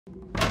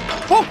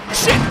Oh,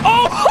 shit!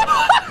 Oh!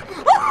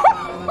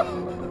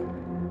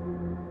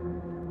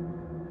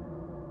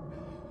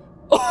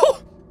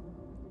 Oh!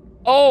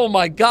 Oh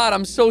my God,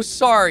 I'm so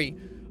sorry.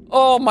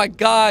 Oh my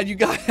God, you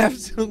got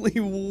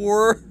absolutely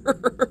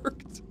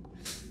worked.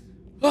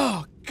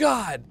 Oh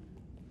God.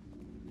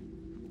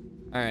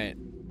 All right.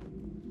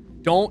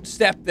 Don't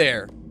step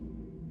there.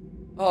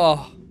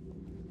 Oh.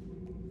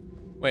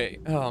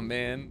 Wait, oh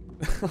man.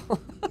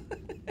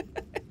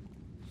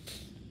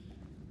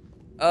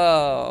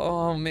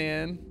 Oh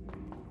man.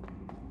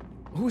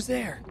 Who's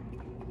there?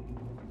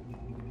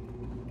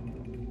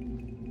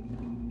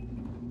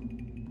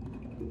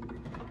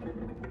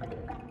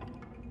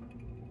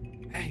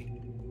 Hey,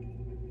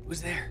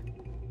 who's there?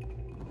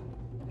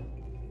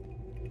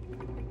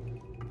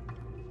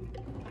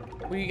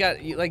 Well, you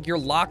got, like, your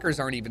lockers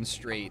aren't even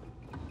straight.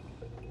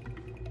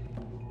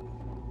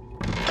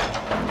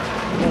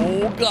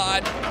 Oh,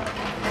 God.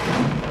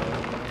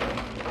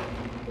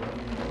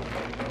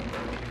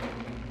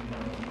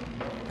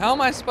 How am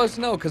I supposed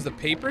to know? Because the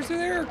papers are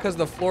there? Or because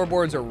the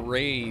floorboards are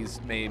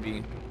raised,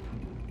 maybe?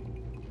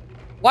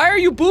 Why are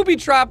you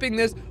booby-trapping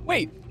this?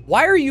 Wait,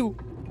 why are you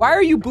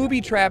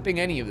booby-trapping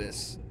any of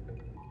this?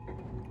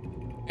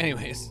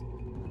 Anyways,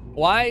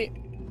 why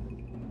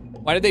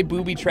did they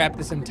booby-trap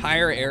this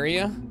entire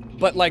area?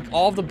 But, like,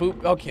 all the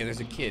okay, there's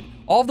a kid.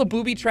 All the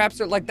booby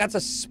traps are, like, that's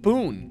a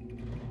spoon.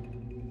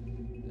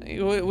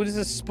 What is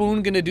a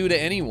spoon gonna do to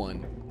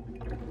anyone?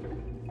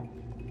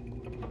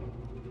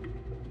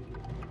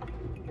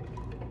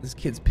 This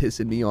kid's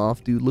pissing me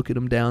off, dude. Look at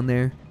him down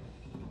there.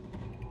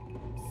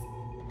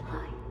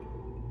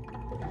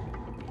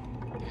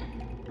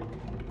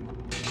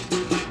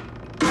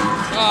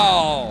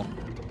 Oh.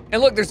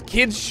 And look, there's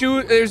kids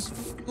shoot.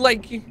 There's,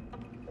 like...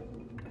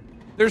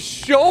 There's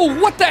show.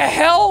 What the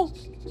hell?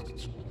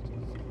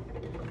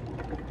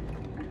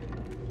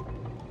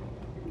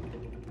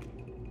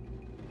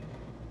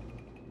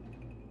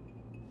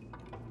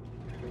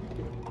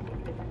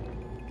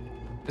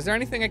 Is there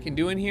anything I can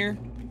do in here?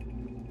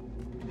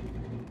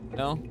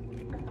 No?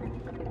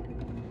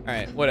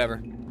 Alright,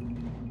 whatever.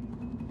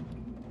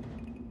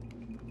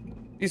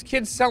 These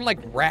kids sound like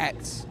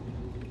rats.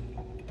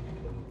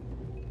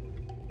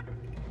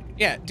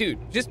 Yeah,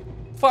 dude, just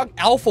fuck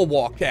alpha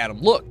walk at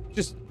him. Look,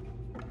 just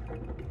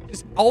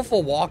alpha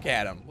walk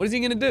at him. What is he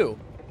gonna do?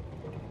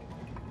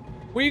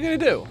 What are you gonna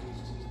do?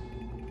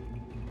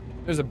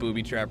 There's a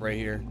booby trap right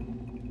here.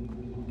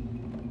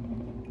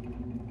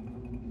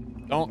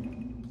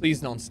 Please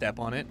don't step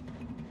on it.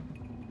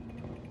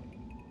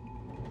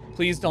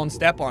 Please don't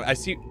step on it. I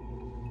see.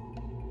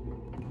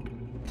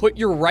 Put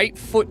your right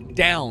foot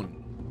down.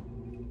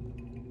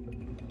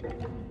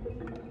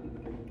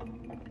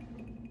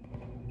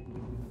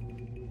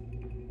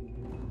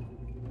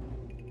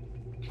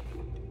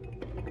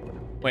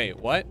 Wait,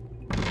 what?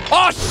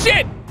 Oh,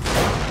 shit!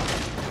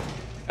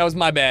 That was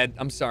my bad.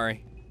 I'm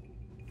sorry.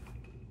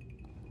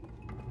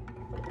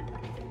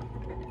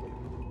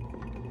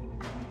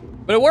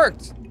 But it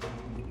worked.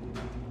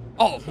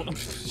 Oh,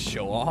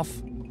 show off.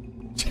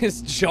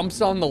 Just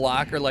jumps on the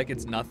locker like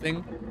it's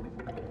nothing.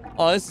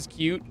 Oh, this is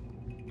cute.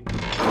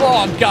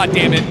 Oh, God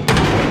damn it.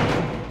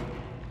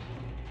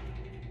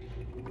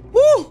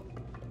 Woo!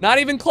 Not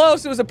even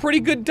close. It was a pretty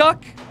good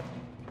duck.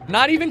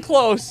 Not even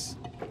close.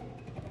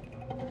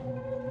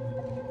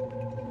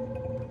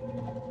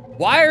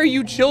 Why are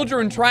you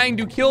children trying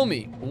to kill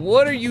me?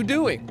 What are you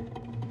doing?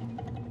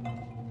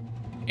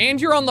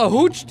 And you're on the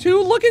hooch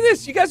too? Look at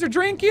this. You guys are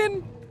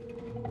drinking?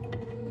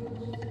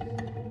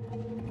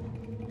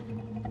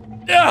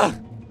 Ugh.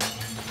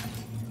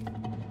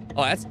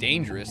 Oh, that's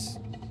dangerous.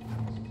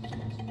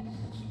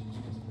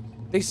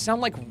 They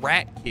sound like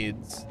rat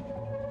kids.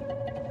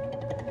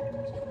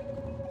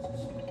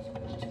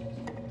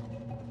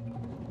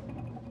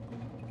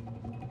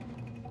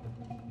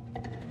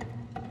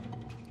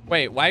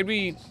 Wait, why'd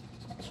we...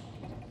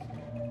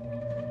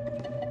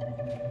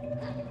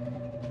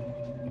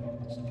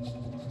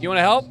 You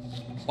wanna help?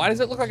 Why does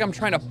it look like I'm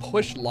trying to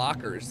push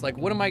lockers? Like,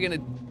 what am I gonna...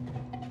 Can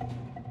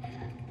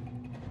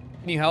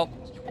you help?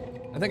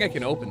 I think I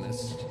can open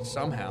this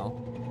somehow.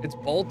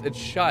 It's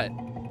shut,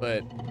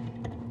 but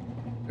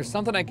there's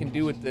something I can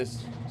do with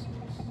this.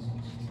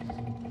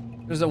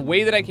 There's a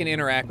way that I can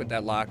interact with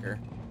that locker.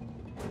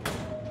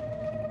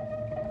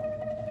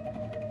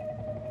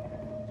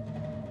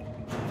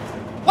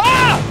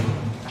 Ah!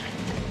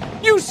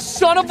 You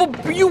son of a...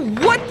 You...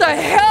 What the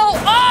hell?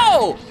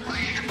 Oh!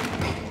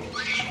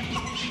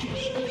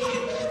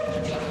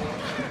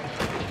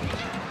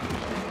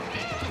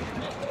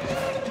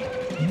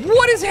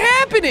 What is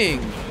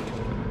happening?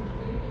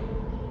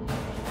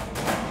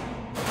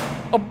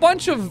 A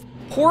bunch of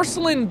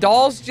porcelain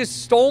dolls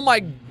just stole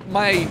my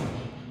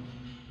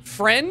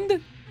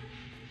friend?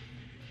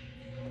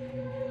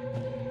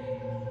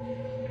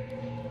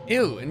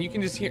 Ew, and you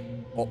can just hear...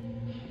 Oh.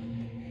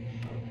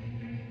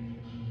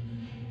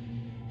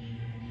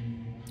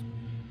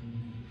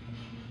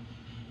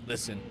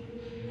 Listen.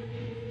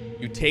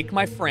 You take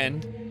my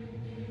friend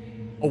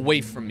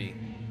away from me.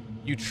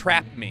 You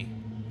trap me.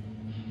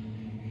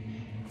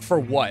 For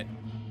what?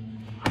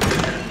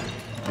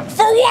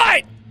 For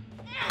what?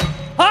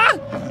 Huh?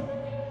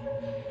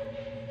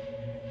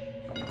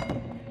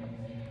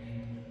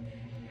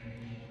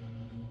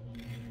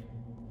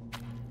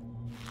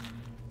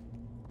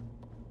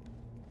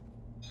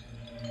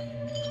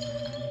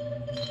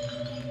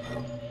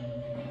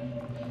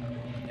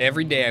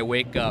 Every day I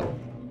wake up.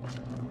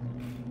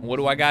 What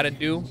do I gotta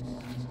do?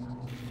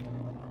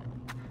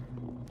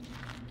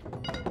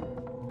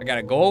 I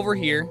gotta go over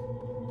here.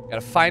 Gotta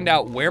find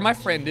out where my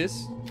friend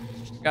is.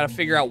 Gotta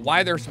figure out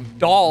why there's some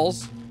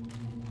dolls.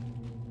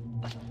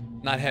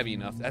 Not heavy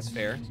enough, that's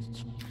fair.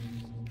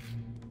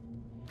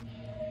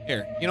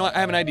 Here, you know what? I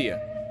have an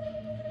idea.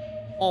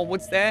 Oh,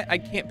 what's that? I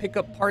can't pick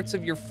up parts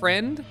of your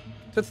friend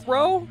to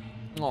throw?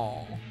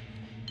 Oh.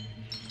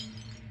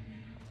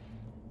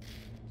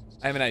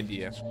 I have an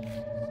idea.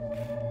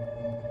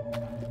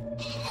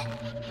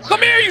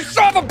 Come here, you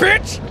son of a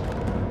bitch!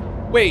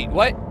 Wait,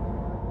 what?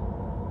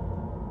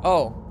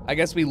 Oh, I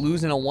guess we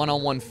lose in a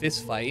one-on-one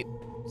fist fight.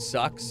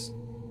 Sucks.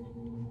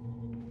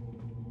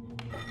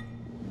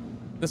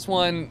 This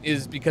one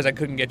is because I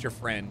couldn't get your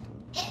friend.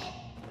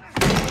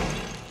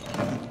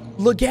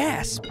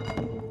 Gasp.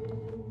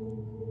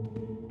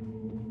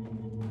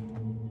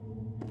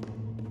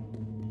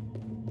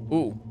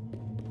 Ooh.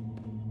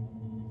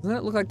 Doesn't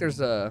it look like there's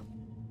a...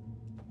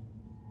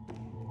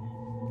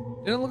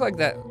 Didn't it look like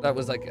that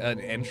was like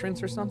an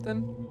entrance or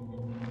something?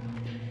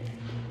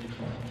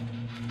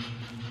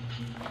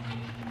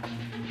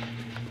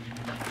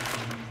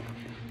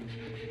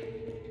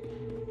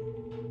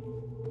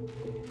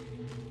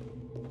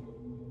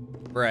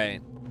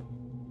 Right.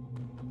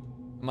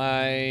 Am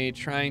I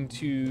trying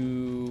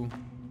to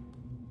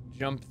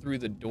jump through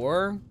the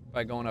door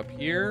by going up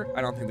here?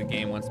 I don't think the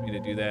game wants me to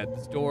do that.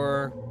 This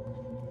door.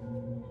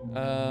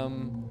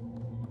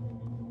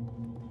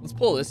 Let's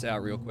pull this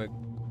out real quick.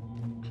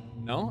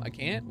 No, I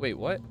can't? Wait,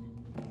 what?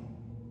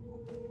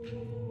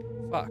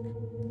 Fuck.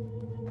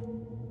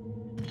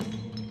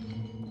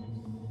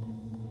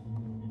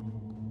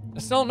 I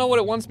still don't know what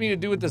it wants me to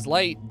do with this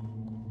light.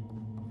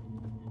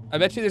 I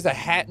bet you there's a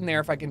hat in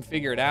there if I can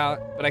figure it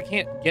out, but I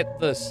can't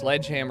get the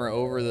sledgehammer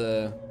over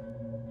the...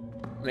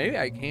 Maybe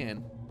I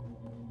can.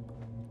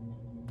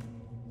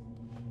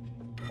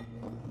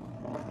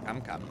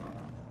 Come.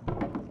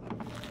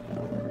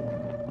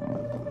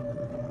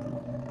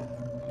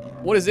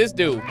 What does this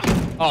do?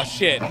 Oh,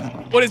 shit.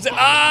 What is it?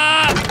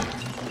 Ah!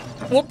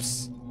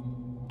 Whoops.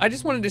 I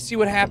just wanted to see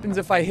what happens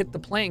if I hit the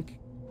plank.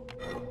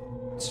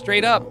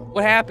 Straight up.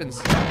 What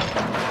happens?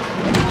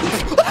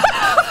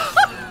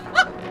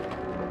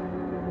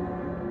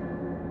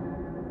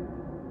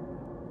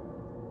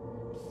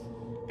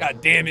 God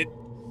damn it.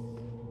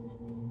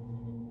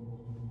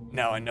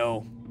 Now I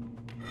know.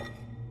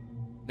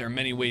 There are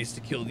many ways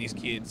to kill these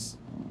kids.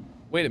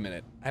 Wait a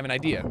minute. I have an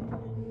idea.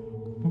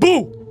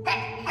 Boo!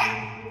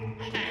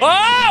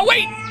 Ah,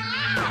 wait!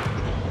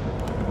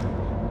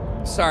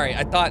 Sorry,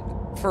 I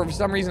thought, for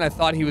some reason, I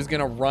thought he was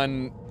gonna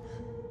run.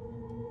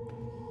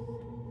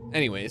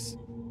 Anyways.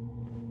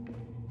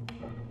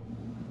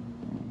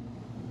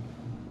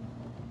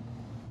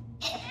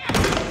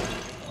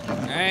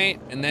 Alright,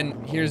 and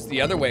then here's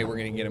the other way we're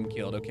gonna get him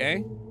killed,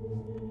 okay?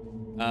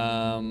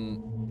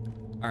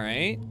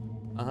 Alright.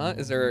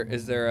 Is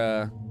there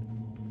a...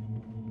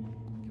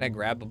 Can I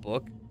grab a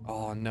book?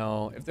 Oh,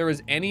 no. If there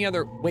was any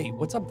other... Wait,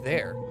 what's up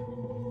there?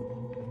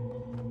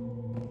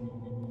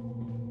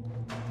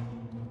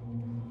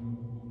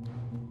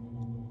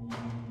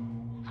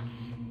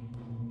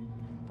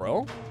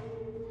 Bro?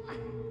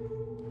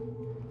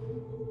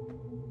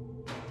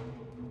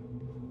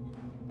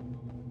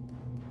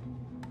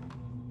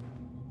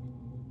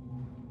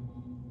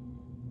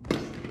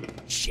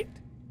 Shit.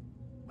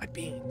 My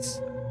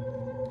beans.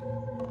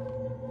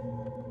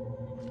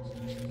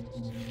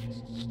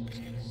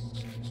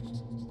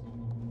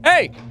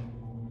 Hey!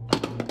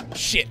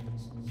 Shit.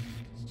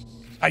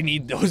 I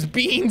need those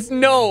beans.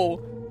 No.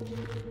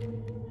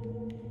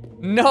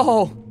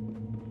 No.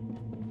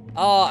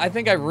 Oh, I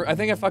think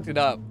I fucked it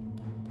up.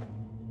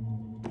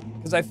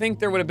 Because I think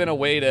there would have been a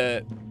way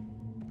to...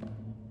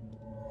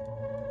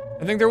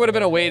 I think there would have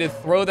been a way to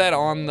throw that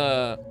on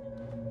the...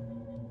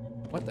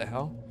 What the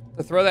hell?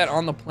 To throw that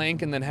on the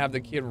plank and then have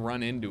the kid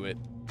run into it.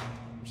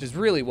 Which is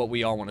really what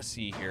we all want to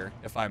see here,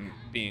 if I'm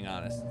being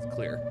honest. It's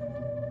clear.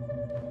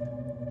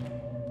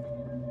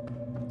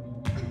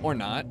 Or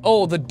not.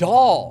 Oh, the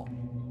doll!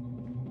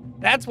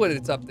 That's what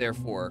it's up there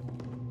for.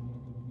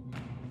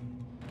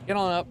 Get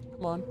on up.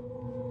 Come on.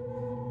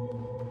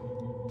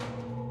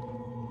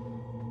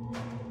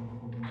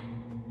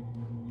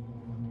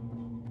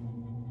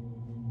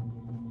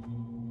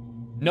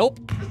 Nope.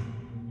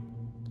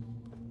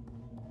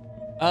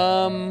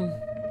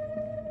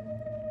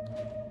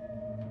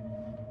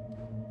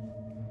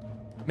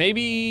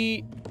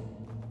 Maybe...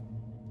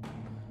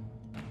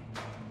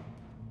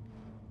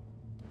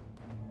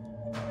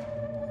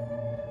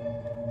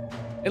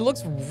 It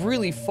looks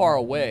really far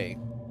away.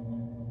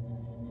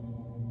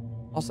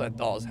 Also, that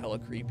doll is hella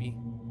creepy.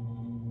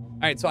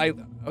 Alright, so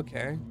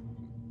okay.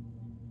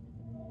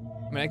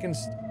 I mean,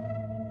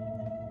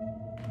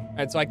 All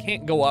right, so I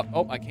can't go up.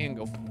 Oh, I can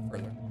go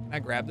further. Can I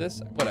grab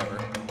this? Whatever.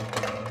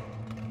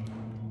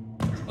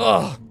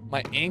 Ugh,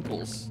 my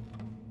ankles.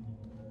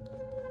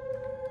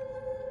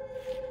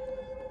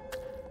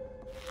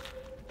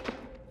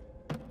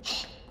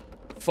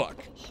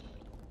 Fuck.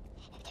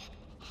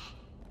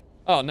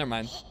 Oh, never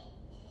mind.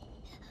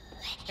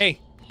 Hey.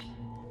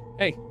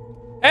 Hey.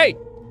 Hey!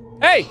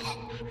 Hey!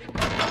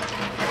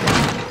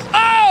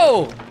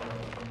 Oh!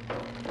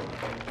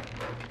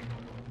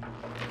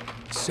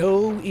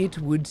 So it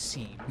would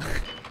seem.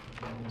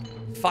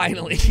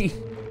 Finally.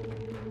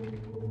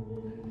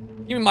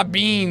 Give me my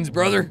beans,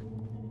 brother.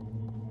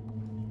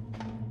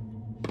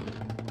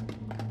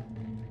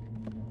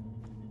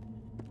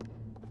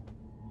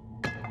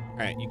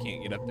 Alright, you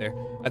can't get up there.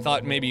 I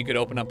thought maybe you could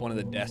open up one of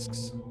the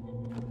desks.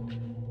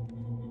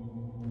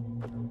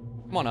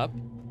 Come on up.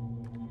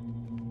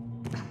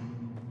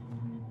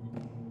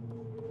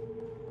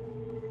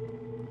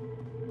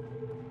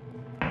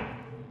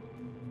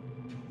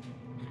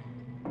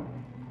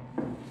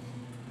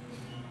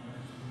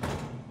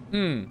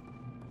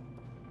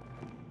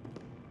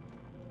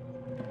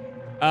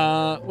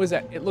 What is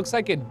that? It looks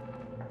like it...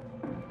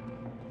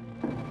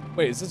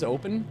 Wait, is this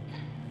open?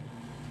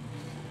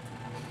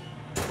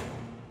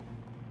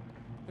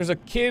 There's a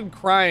kid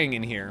crying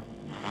in here.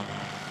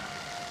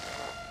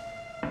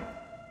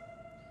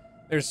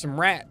 There's some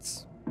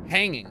rats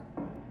hanging.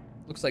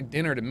 Looks like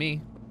dinner to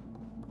me.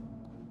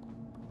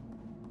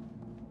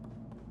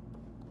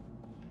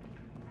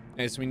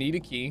 Okay, so we need a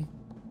key.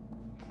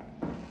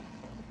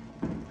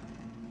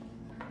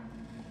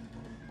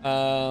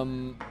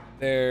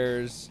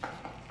 There's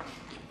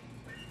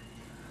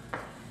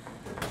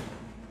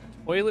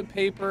toilet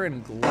paper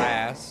and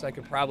glass I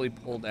could probably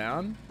pull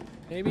down,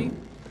 maybe?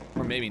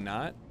 Or maybe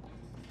not.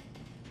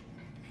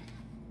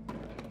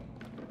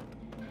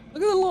 Look at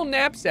the little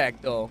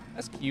knapsack, though.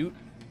 That's cute.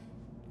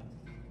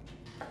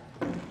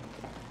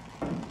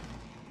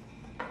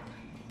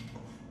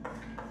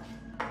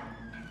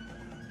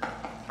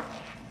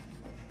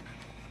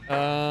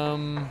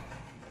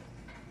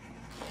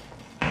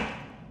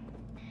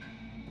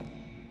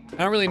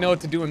 I don't really know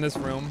what to do in this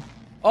room.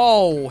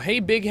 Oh, hey,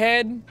 big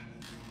head.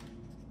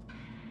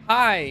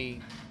 Hi.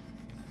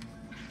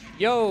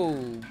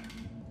 Yo.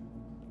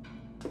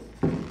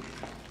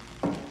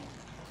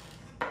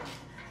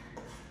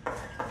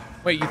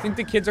 Wait, you think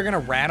the kids are gonna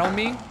rat on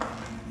me?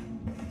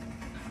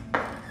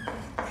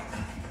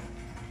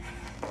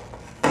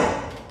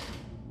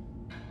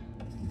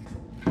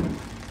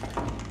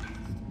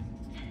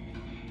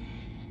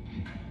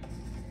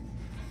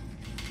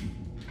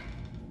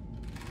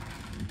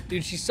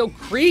 Dude, she's so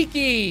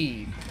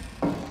creaky.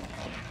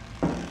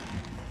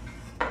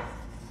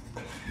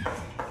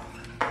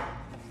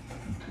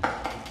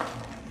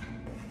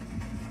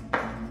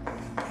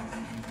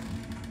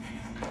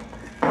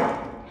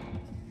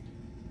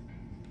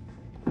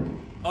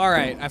 All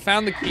right, I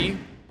found the key.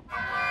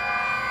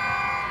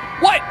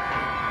 What?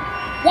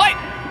 What?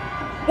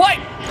 What?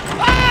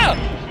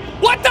 Ah!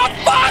 What the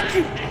fuck?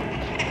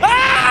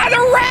 Ah,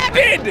 they're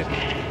rabid!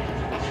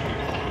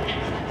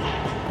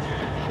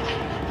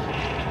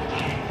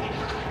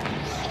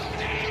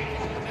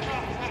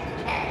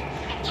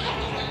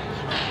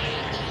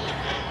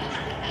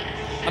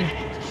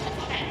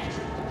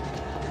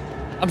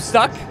 I'm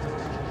stuck.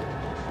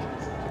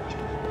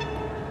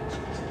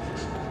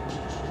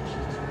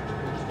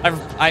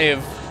 I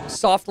have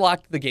soft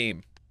locked the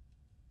game.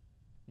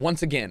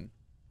 Once again,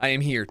 I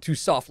am here to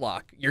soft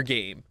lock your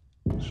game.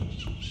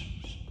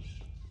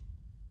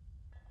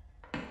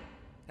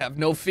 Have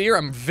no fear,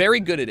 I'm very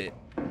good at it.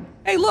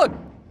 Hey, look!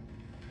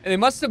 And they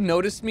must have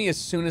noticed me as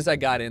soon as I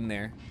got in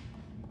there.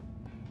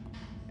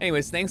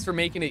 Anyways, thanks for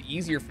making it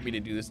easier for me to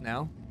do this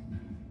now.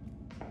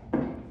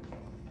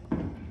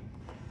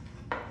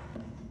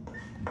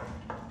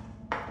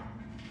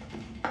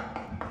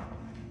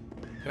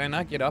 Can I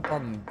not get up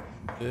on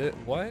the...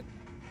 What?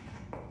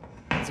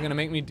 Is it gonna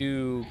make me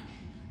do...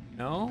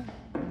 No?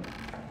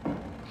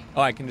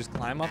 Oh, I can just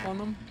climb up on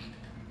them?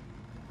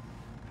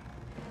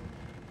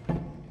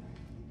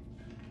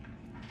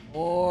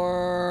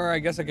 Or... I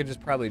guess I could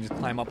just probably just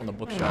climb up on the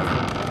bookshelf.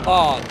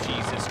 Oh,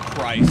 Jesus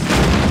Christ.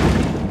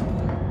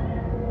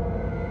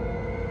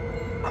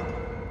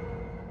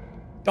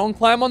 Don't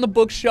climb on the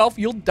bookshelf,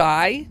 you'll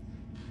die.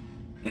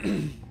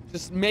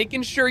 Just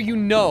making sure you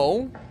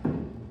know.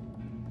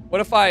 What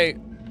if I...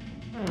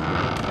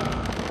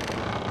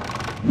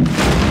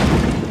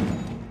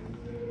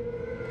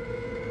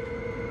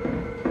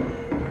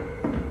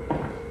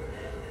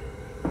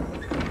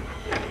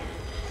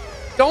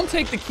 Don't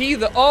take the key,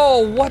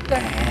 oh, what the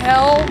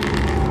hell?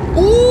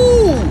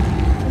 Ooh!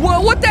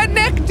 What'd that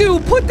neck do?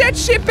 Put that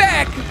shit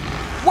back!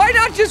 Why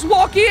not just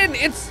walk in?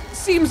 It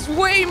seems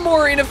way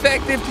more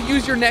ineffective to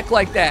use your neck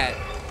like that.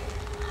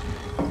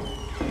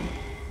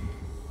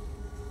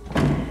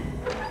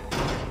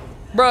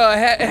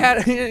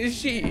 Bruh,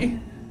 she,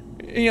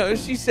 you know,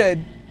 she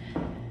said...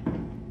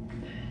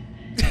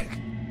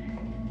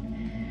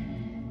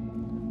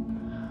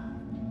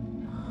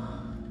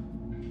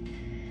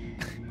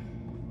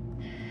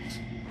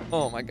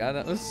 Oh my god,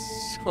 that was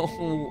so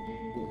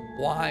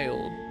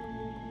wild.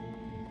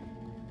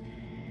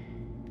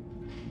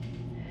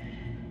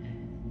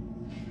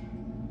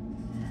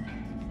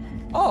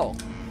 Oh.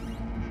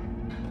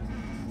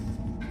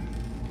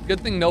 Good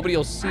thing nobody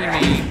will see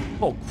me.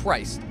 Oh,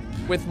 Christ.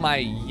 With my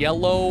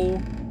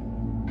yellow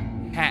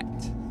hat.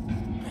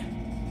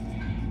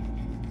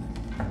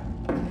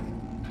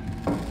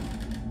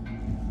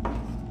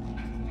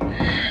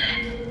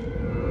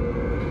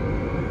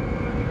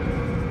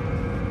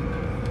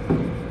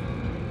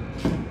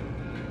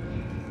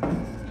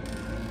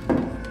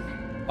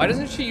 Why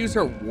doesn't she use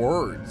her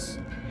words?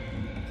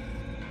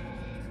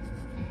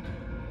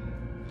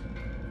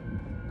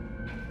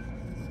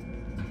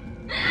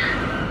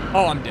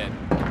 Oh, I'm dead.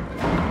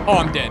 Oh,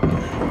 I'm dead.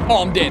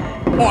 Oh, I'm dead.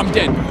 Oh, I'm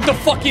dead. What the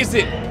fuck is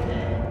it?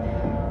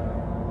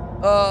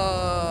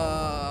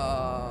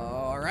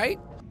 All right.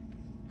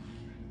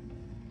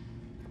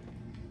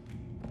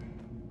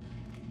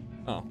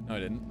 Oh, no, I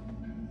didn't.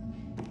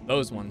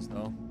 Those ones,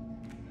 though.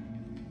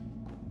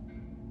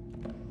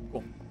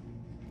 Cool.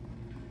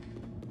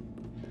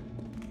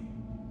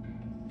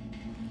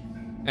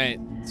 All right,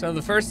 so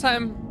the first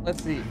time,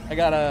 let's see, I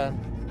got a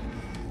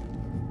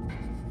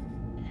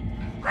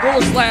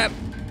roll slap.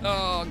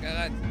 Oh,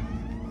 God.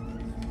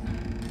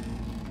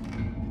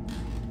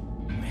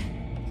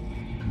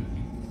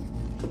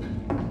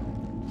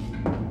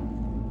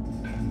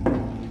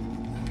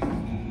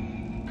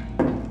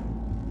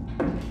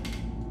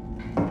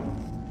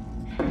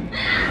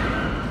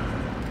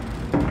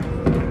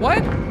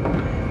 What?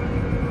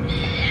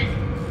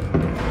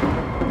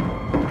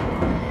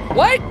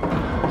 What?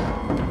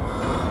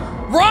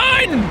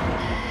 Run!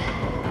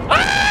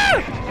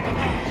 Ah!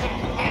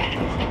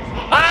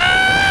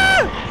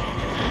 Ah!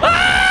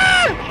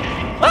 Ah!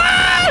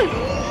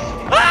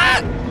 Ah!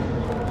 Ah!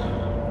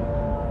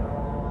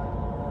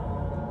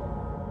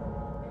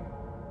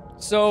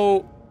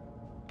 So,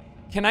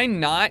 can I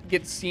not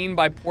get seen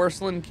by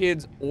porcelain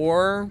kids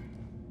or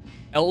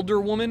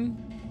elder woman?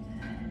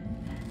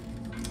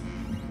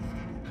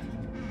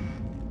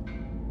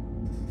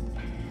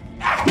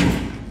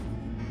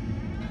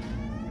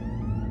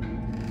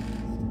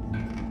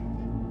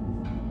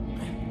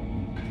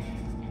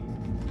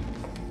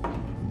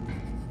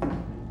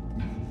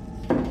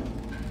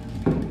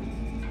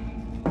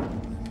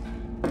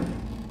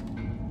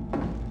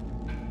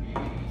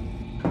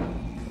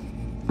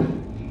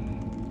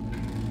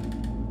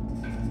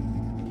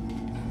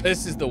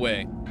 This is the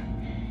way.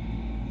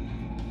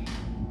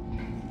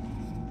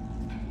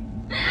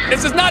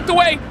 This is not the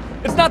way.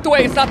 It's not the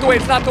way. It's not the way.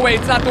 It's not the way.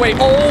 It's not the way.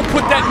 Oh,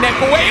 put that neck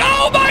away.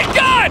 Oh my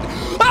God.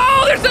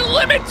 Oh, there's a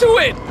limit to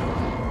it.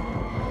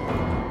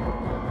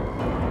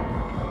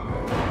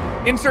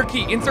 Insert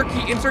key, insert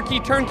key, insert key,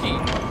 turn key.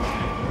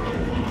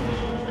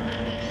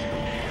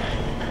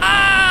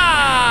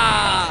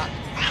 Ah!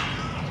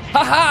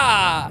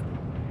 Haha!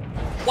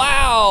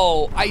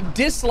 Wow, I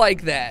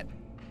dislike that.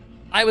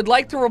 I would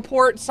like to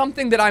report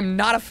something that I'm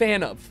not a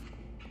fan of.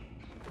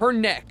 Her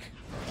neck,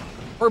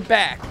 her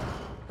back,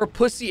 her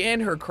pussy,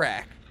 and her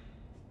crack.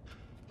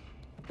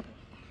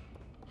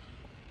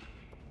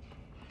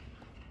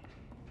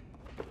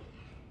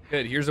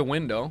 Good, here's a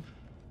window.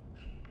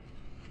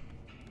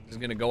 This is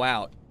gonna go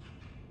out.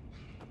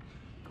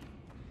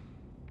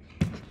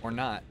 Or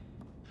not.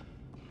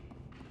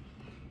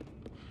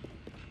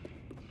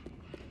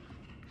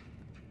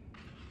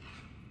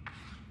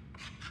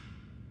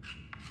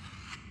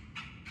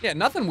 Yeah,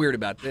 nothing weird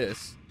about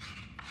this.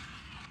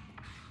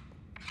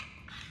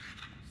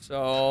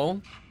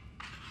 So,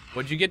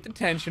 what'd you get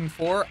detention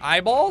for?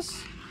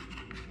 Eyeballs?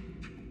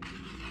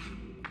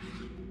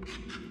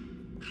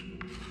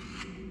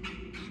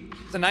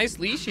 It's a nice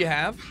leash you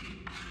have.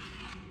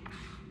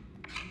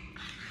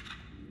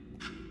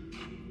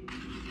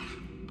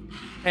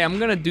 Hey, I'm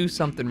gonna do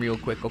something real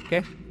quick,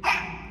 okay?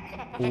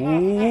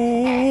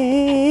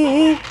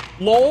 Ooh,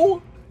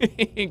 lol.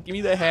 Give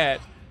me the hat.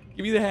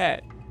 Give me the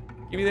hat.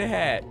 Give me the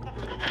hat.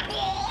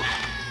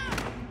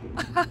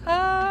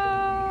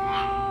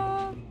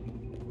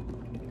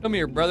 Come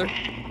here, brother.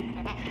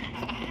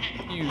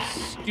 You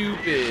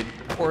stupid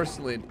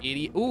porcelain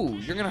idiot. Ooh,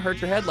 you're gonna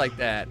hurt your head like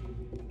that.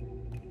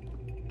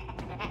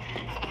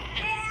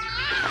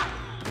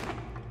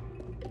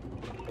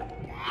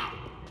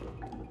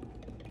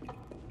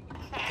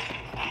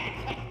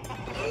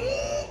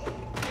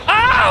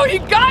 Oh, he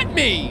got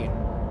me!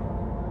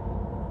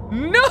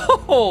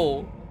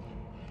 No!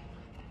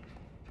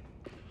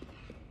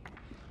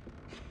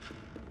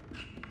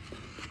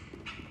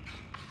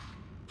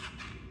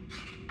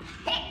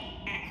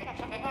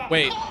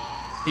 Wait,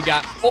 he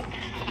got, oh,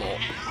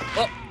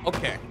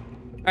 okay.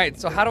 All right,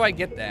 so how do I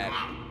get that?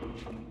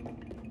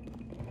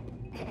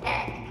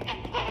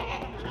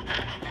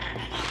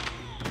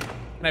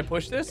 Can I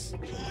push this?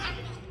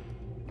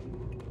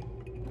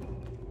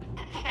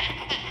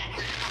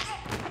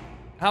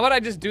 How about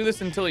I just do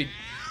this until he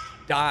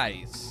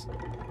dies?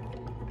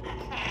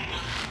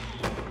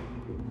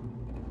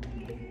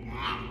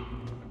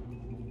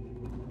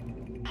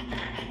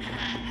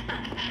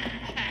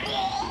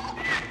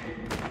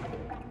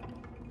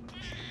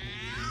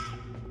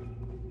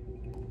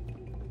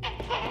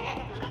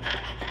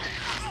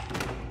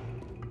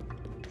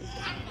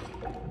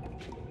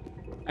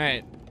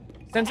 right.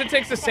 Since it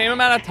takes the same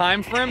amount of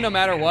time for him no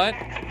matter what.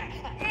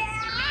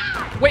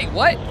 Wait,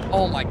 what?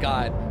 Oh my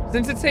god.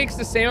 Since it takes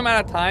the same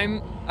amount of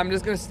time, I'm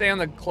just gonna stay on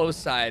the close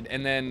side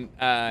and then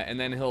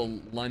he'll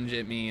lunge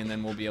at me and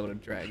then we'll be able to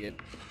drag it.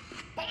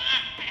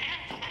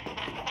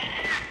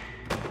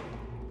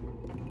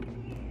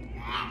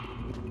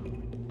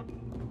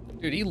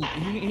 Dude,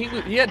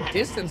 he had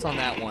distance on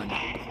that one.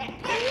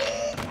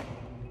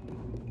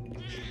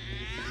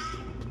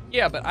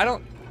 Yeah, but I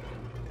don't...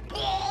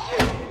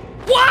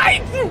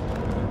 What?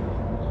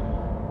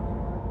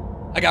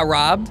 I got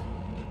robbed.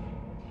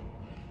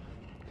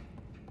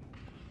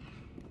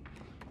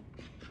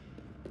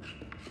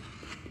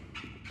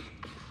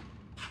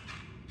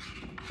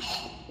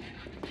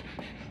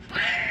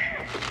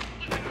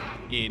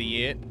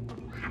 Idiot.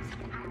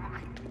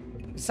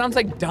 It sounds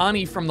like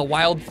Donnie from the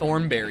Wild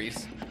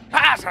Thornberries.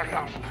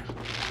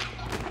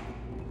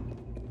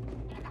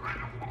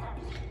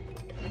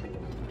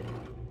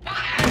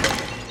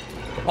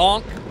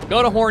 Honk,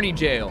 go to horny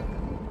jail.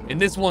 And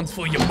this one's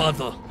for your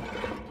mother.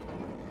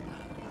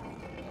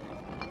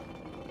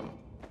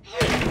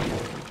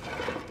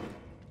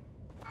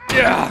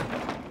 Yeah.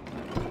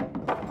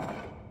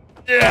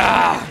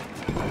 Yeah.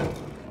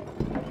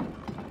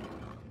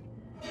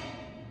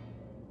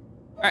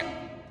 All right.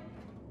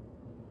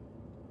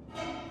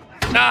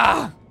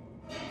 Ah.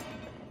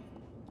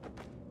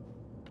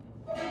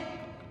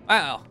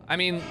 Wow. I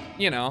mean,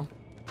 you know,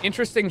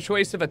 interesting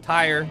choice of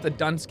attire, the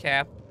dunce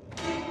cap.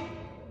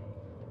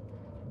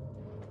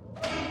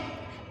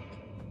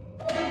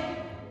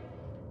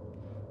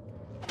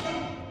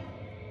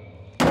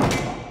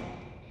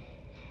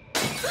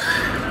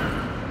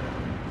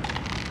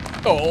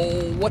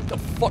 Oh, what the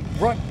fuck?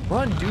 Run,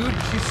 run, dude.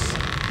 She's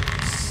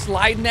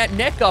sliding that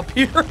neck up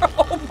here.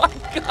 Oh my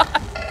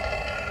god.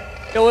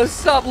 Yo,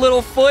 what's up,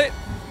 little foot?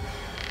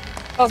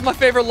 That was my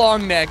favorite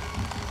long neck.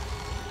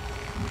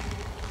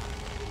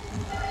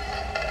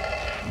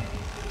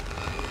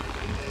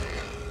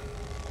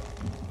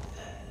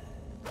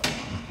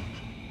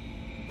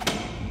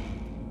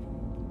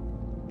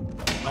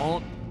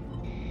 Don't.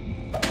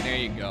 There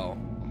you go.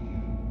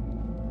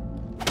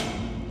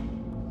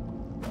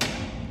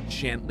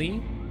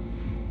 Gently.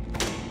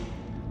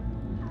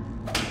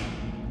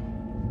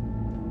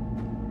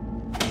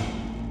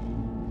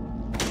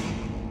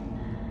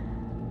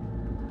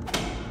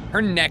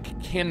 Her neck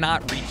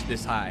cannot reach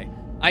this high.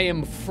 I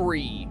am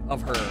free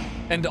of her.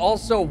 And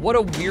also, what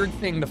a weird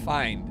thing to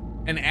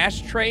find. An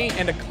ashtray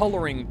and a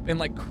coloring and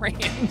like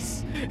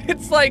crayons.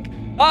 It's like,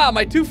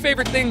 my two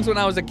favorite things when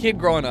I was a kid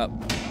growing up.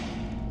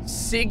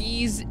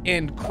 Ciggies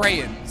and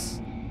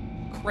crayons.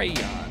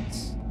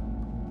 Crayons.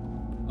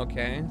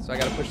 Okay, so I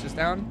gotta push this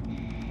down.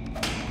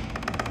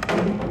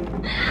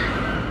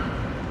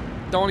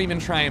 Don't even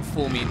try and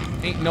fool me.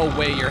 Ain't no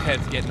way your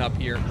head's getting up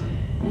here.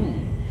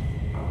 Ooh.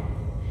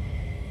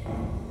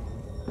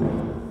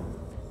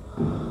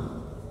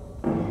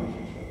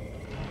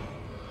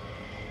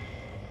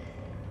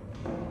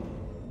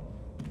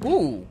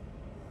 Ooh.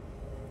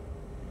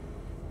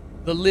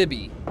 The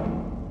Libby.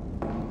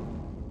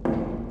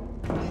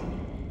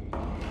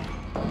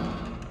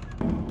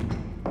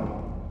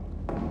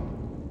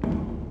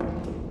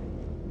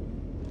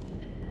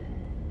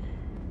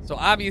 So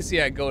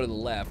obviously I go to the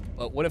left,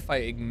 but what if I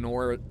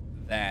ignore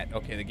that?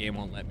 Okay, the game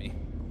won't let me.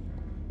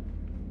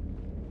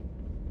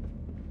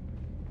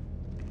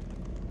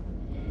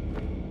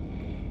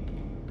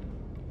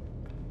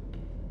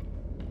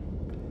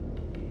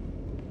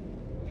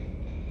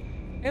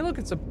 Hey, look,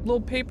 it's a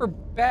little paper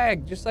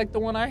bag, just like the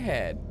one I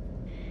had.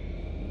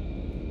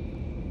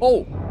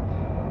 Oh.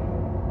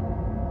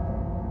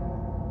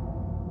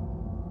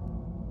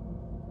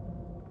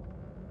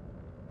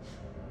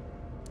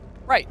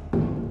 Right.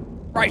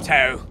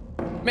 Righto.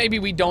 Maybe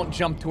we don't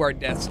jump to our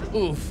deaths.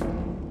 Oof.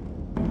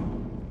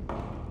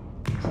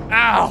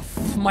 Ow,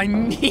 my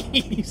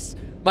knees.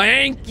 My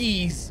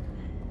ankies.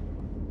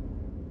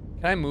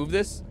 Can I move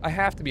this? I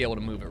have to be able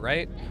to move it,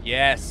 right?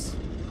 Yes.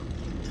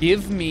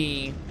 Give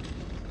me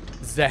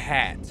the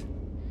hat.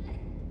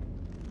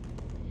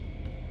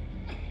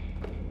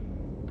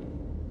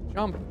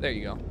 Jump. There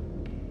you go.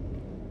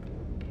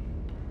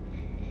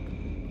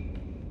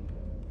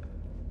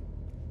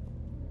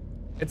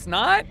 It's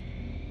not?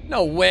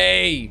 No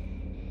way.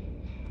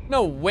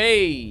 No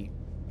way.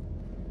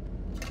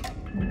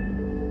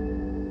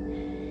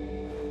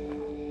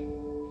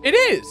 It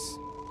is.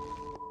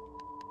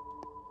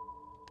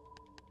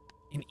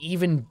 And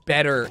even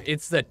better,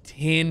 it's the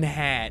tin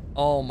hat.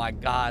 Oh my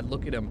God,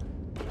 look at him.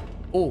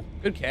 Oh,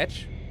 good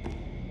catch.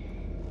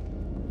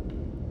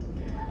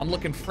 I'm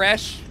looking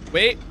fresh.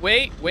 Wait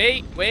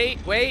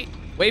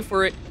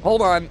for it.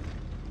 Hold on.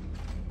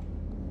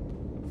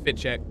 Fit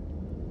check.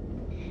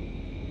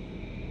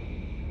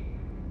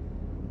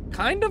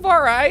 Kind of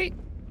all right.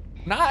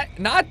 Not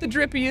the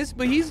drippiest,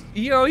 but he's,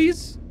 you know,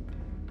 he's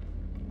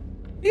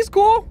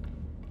cool.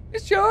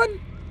 He's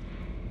chilling.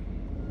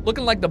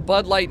 Looking like the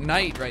Bud Light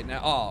Knight right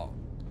now. Oh.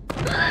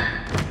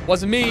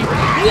 Wasn't me.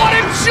 What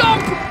a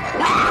jump!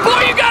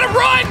 Boy, you gotta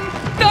run!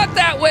 Not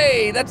that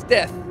way. That's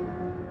death.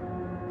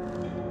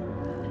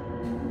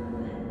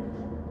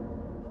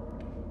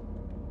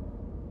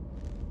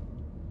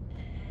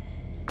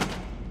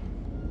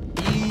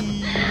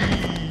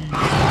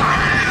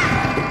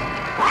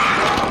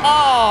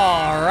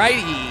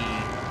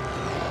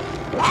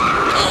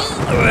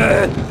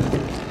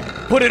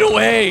 Put it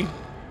away!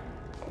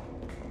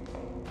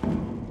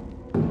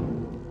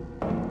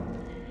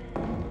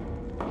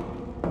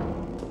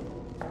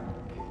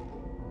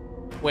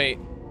 Wait.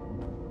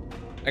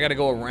 I gotta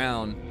go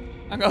around.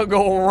 I gotta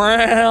go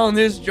around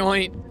this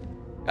joint.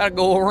 Gotta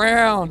go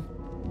around.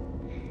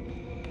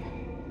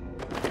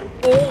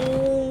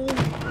 Oh!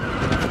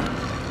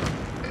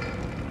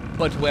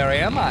 But where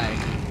am I?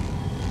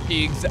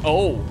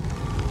 Oh.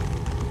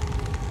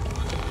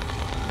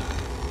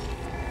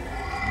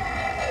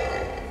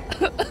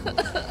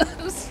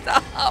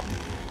 Stop!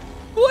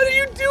 What are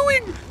you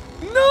doing?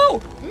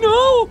 No!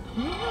 No!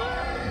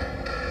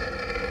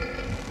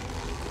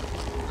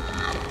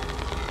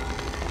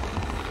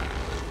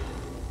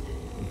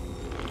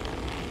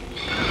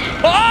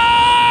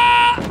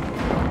 Ah!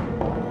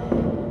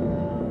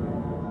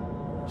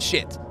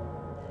 Shit.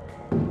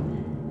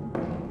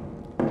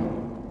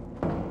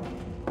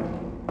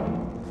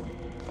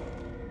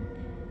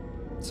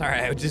 Sorry,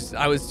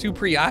 I was too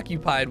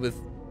preoccupied with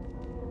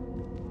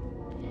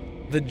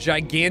the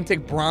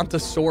gigantic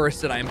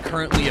brontosaurus that I am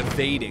currently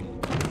evading.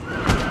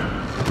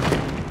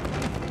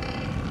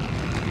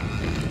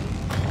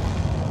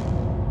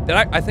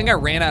 I think I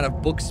ran out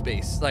of book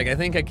space. Like, I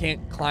think I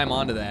can't climb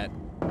onto that.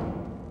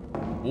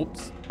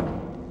 Whoops.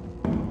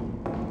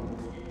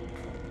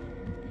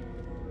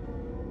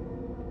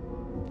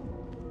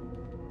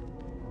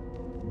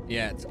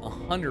 Yeah, it's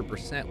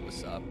 100%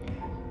 what's up.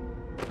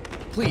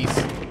 Please.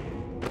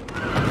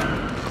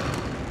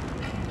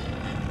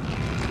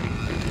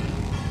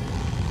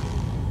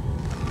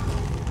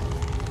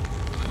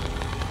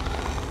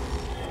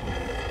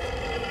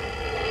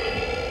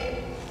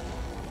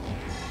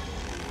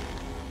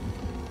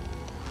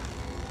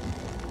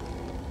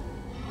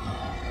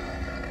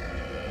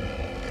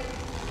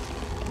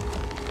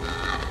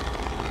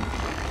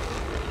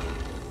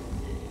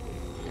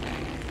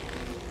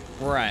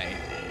 Right.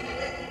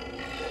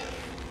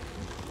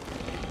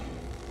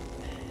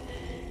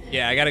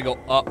 Yeah, I gotta go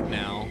up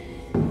now.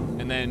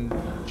 And then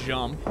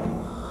jump.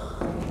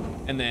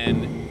 And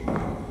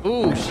then...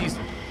 Ooh, she's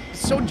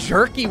so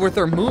jerky with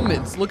her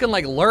movements. Looking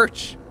like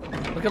Lurch.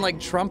 Looking like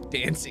Trump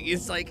dancing.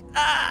 It's like,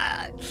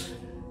 ah!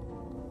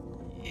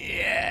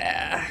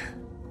 Yeah.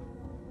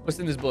 What's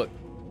in this book?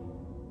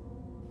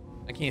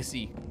 I can't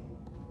see.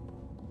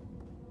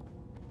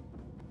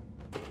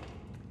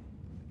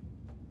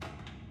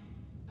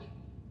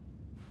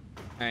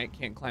 Alright,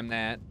 can't climb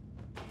that.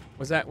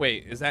 Was that,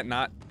 wait, is that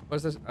not,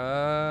 what's this?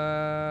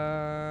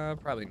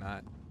 Probably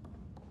not.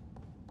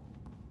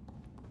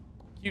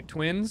 Cute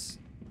twins.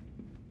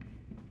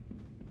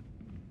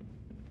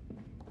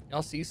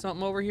 Y'all see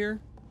something over here?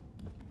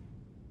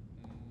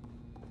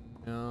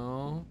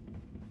 No.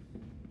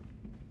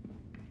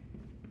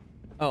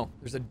 Oh,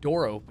 there's a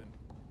door open.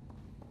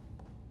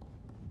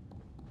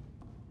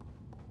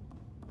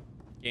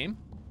 Game?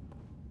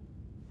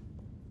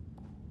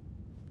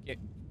 Yeah.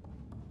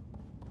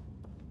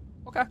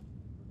 Okay.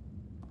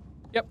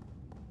 Yep.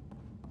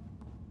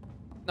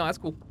 No, that's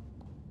cool.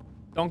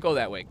 Don't go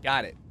that way.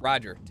 Got it.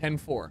 Roger.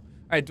 10-4. All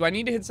right, do I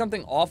need to hit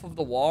something off of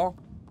the wall?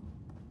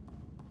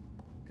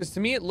 Because to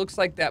me, it looks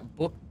like that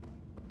book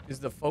is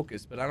the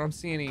focus, but I don't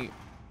see any...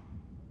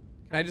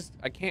 Can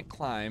I can't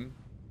climb.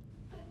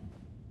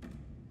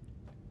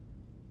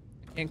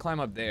 I can't climb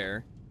up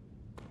there.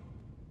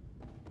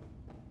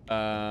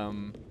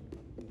 Right.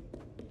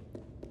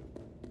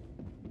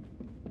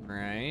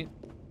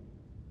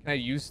 Can I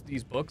use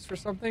these books for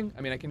something?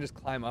 I mean, I can just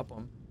climb up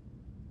them.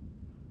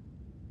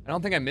 I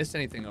don't think I missed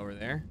anything over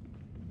there.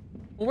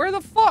 Well, where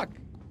the fuck?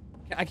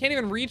 I can't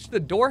even reach the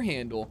door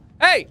handle.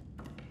 Hey!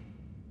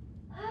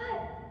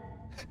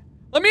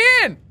 Let me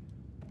in!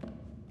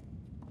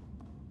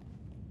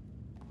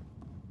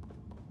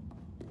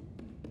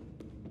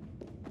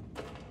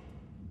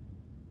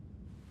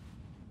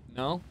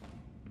 No?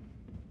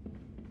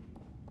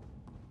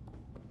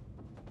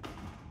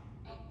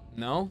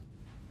 No?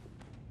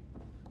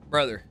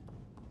 Brother.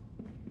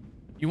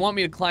 You want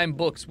me to climb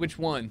books. Which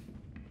one?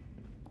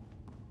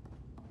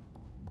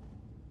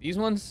 These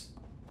ones?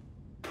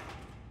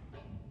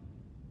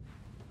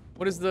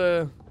 What is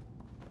the...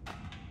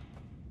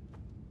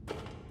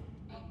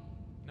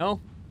 No?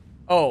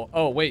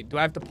 Oh, wait. Do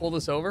I have to pull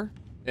this over?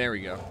 There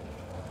we go.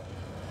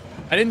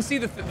 I didn't see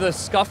the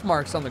scuff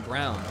marks on the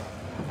ground.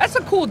 That's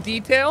a cool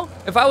detail.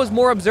 If I was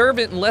more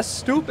observant and less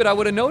stupid, I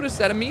would have noticed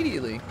that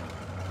immediately.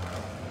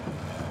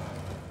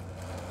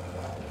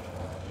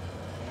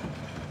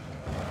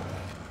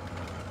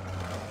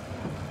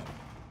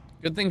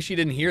 Good thing she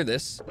didn't hear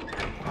this.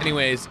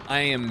 Anyways, I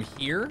am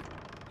here.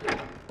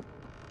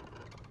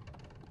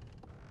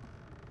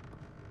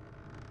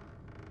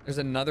 There's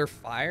another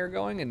fire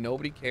going and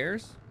nobody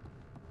cares.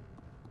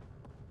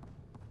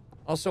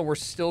 Also, we're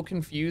still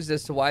confused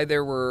as to why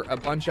there were a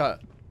bunch of...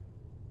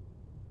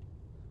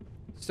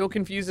 Still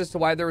confused as to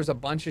why there was a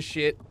bunch of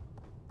shit,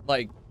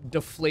 like,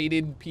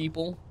 deflated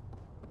people.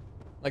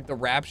 Like, the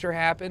rapture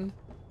happened.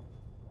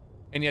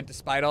 And yet,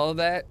 despite all of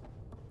that,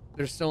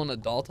 there's still an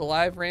adult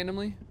alive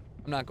randomly.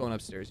 I'm not going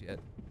upstairs yet.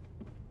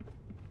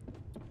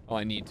 Oh,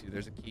 I need to.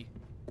 There's a key.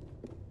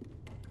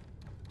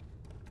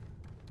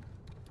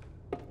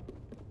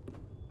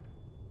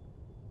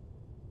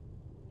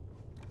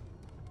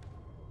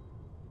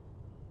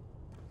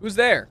 Who's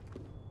there?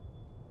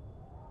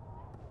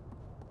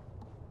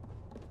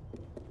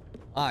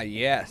 Ah,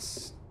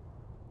 yes.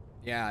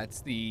 Yeah,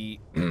 it's the...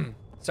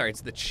 Sorry,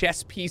 it's the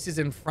chess pieces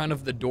in front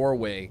of the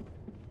doorway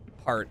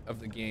part of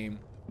the game,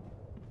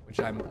 which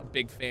I'm a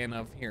big fan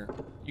of. Here,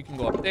 you can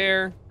go up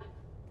there.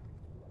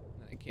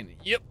 I can...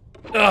 Yep.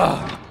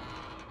 Ugh.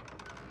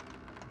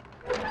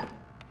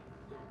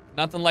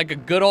 Nothing like a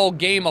good old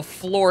game of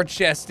floor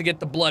chess to get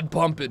the blood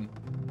pumping.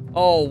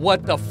 Oh,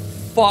 what the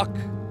fuck?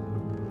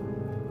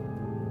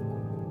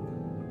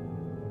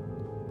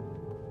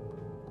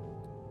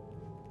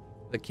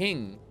 The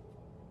king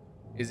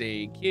is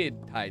a kid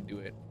tied to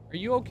it. Are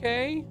you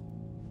okay?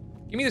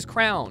 Give me this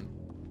crown.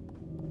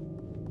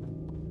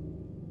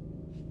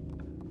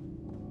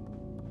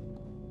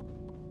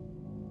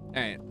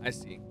 All right, I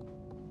see.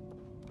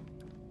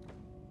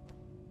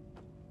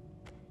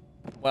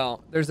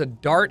 Well, there's a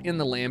dart in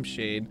the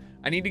lampshade.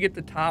 I need to get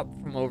the top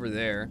from over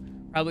there.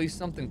 Probably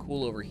something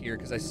cool over here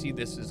because I see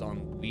this is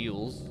on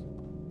wheels.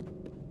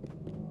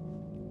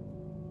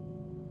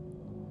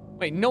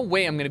 Wait, no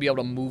way I'm gonna be able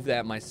to move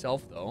that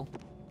myself though.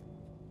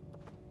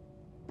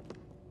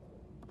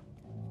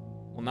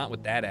 Well, not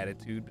with that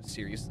attitude, but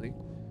seriously.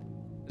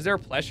 Is there a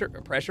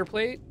pressure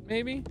plate,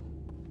 maybe?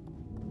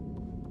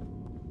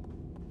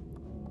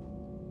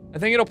 I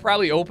think it'll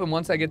probably open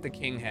once I get the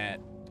king hat.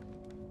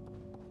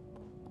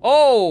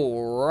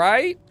 Oh,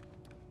 right.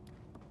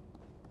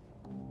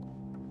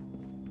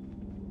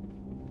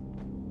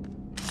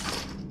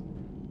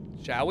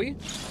 Shall we?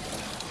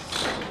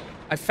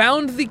 I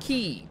found the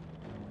key.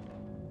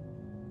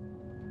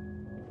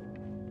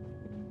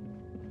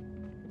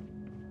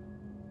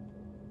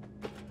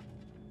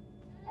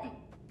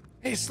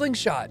 Hey,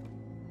 slingshot.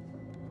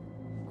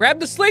 Grab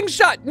the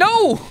slingshot.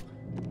 No!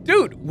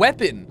 Dude,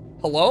 weapon.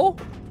 Hello?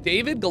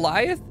 David,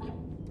 Goliath?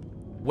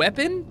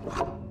 Weapon?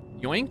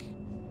 Yoink.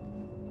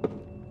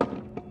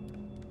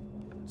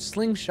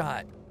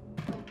 Slingshot.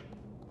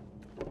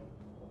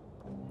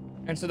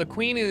 And so the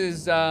queen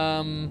is,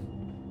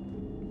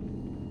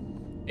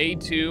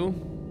 A2.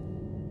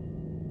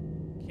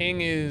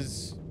 King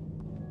is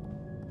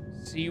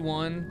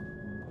C1.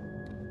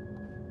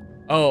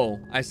 Oh,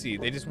 I see.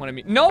 They just wanted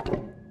me.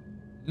 Nope!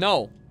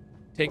 No.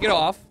 Take it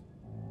off.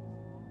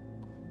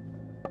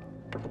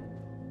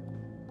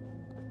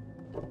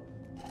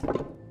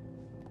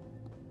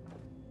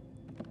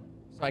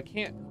 So I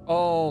can't...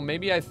 Oh,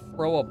 maybe I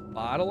throw a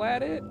bottle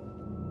at it?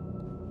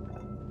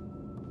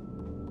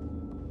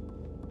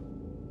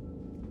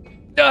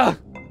 Ugh!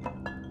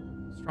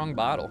 Strong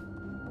bottle.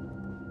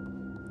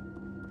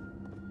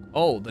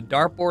 Oh, the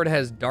dartboard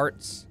has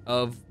darts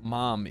of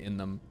mom in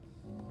them.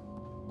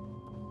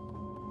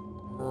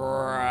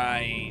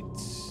 Right.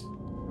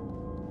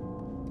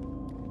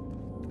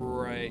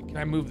 Right. Can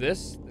I move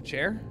this? The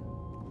chair?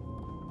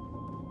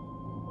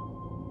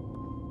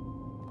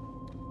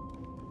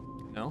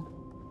 No.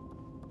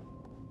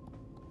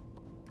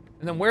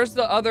 And then where's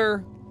the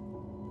other...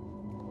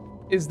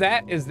 Is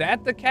that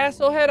the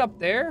castle head up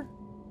there?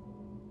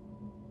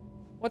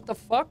 What the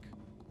fuck?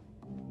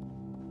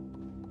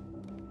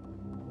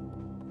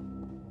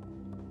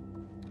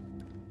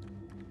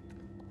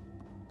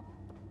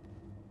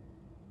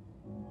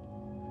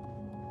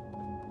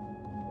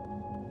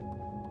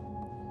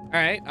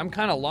 Alright, I'm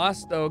kind of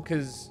lost though,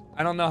 because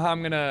I don't know how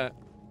I'm gonna...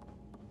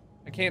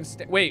 I can't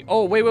wait,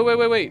 oh,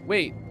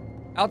 wait.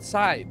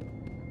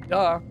 Outside.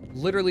 Duh.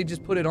 Literally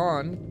just put it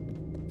on.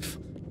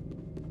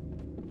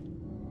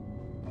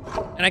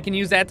 And I can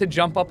use that to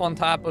jump up on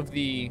top of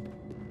the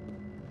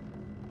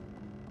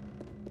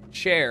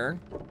chair,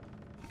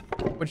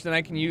 which then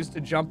I can use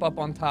to jump up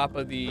on top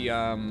of the,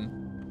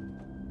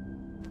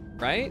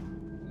 right?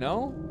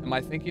 No? Am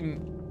I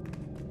thinking...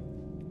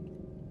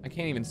 I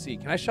can't even see.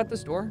 Can I shut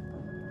this door?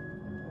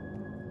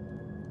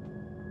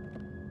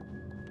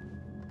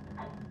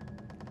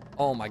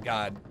 Oh my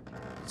god.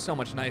 So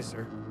much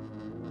nicer.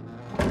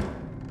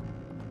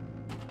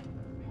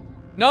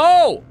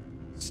 No!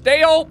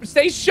 Stay open!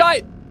 Stay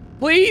shut!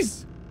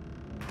 Please!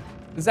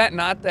 Is that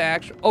not the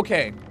actual...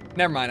 Okay.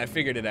 Never mind. I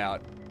figured it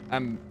out.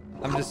 I'm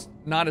just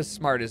not as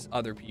smart as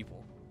other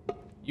people.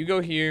 You go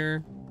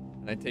here,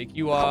 and I take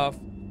you off,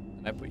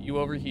 and I put you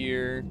over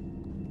here,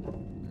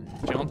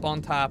 jump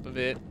on top of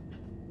it,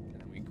 and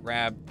then we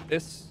grab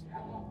this,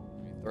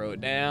 we throw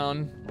it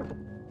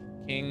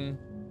down, king,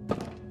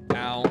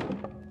 ow.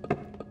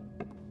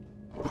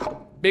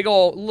 Big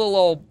ol'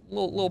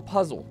 little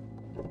puzzle.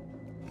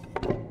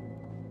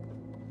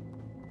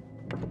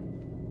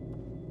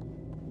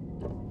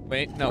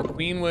 Wait, no,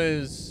 queen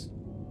was,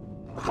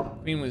 all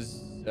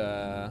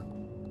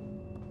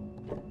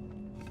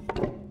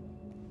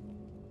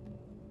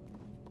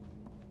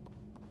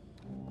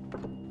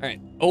right,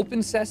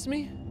 open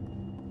sesame.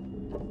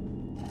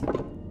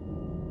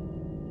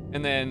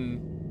 And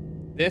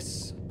then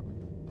this.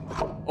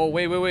 Oh,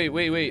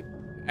 wait.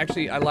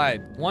 Actually, I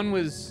lied. One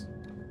was...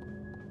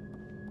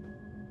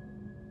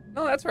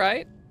 No, that's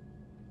right.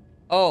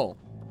 Oh,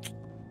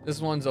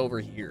 this one's over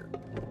here.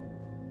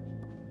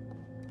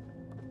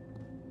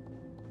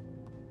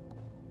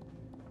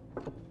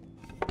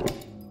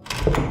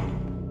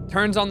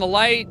 Turns on the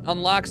light,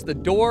 unlocks the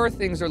door.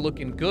 Things are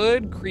looking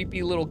good.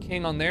 Creepy little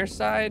king on their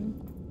side.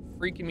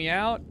 Freaking me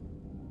out.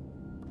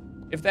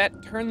 If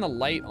that turned the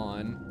light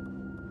on.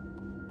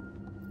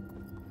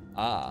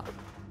 Ah.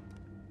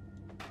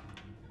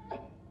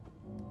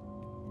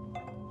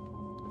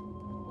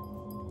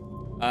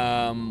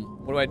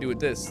 What do I do with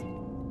this?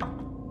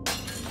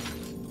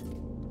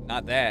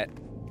 Not that.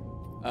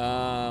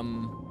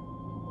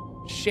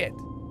 Shit.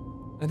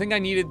 I think I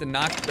needed to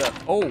knock the,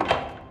 oh.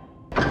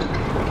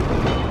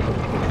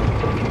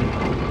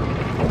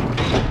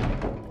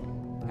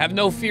 Have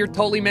no fear,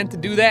 totally meant to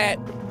do that.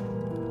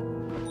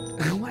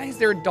 Why is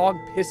there a dog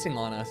pissing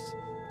on us?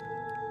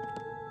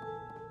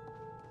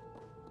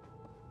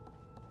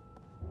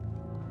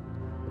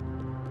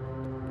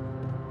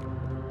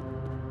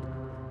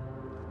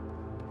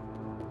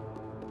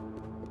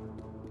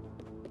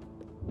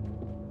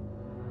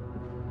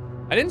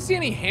 I didn't see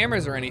any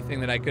hammers or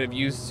anything that I could have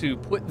used to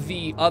put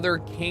the other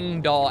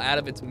king doll out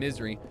of its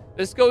misery.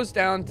 This goes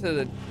down to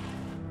the...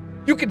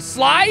 You can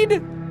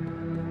slide?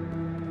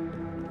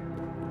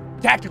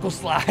 Tactical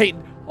slide.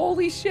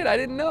 Holy shit, I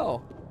didn't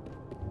know.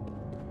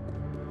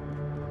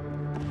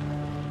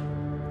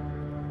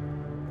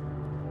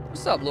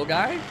 What's up, little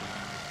guy?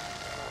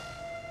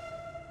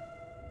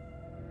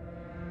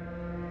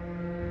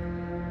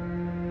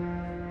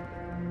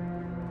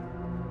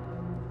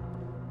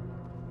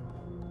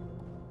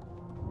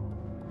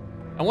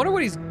 I wonder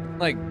what he's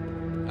like.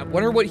 I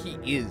wonder what he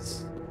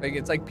is. Like,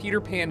 it's like Peter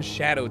Pan's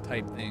shadow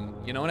type thing.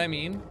 You know what I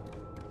mean?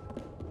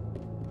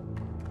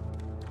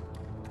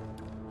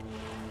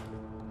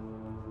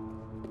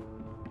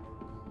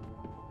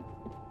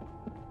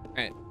 All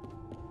right.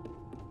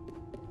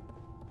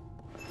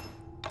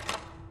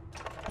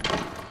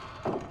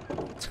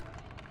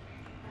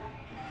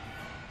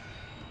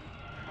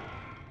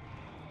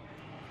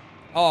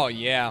 Oh,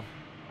 yeah.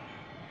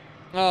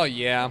 Oh,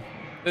 yeah.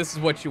 This is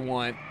what you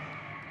want.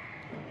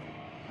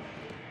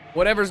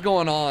 Whatever's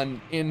going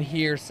on in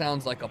here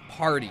sounds like a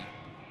party.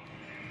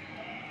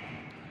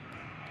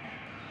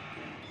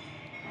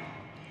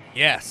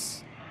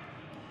 Yes.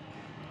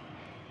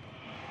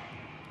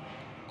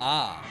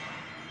 Ah.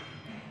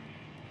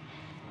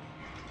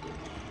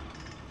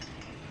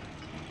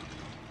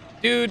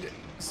 Dude,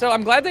 so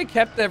I'm glad they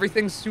kept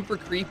everything super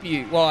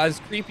creepy. Well, as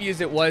creepy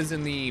as it was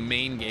in the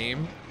main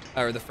game,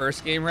 or the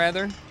first game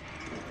rather.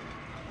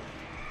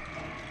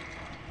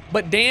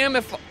 But damn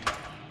if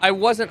I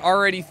wasn't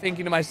already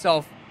thinking to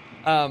myself,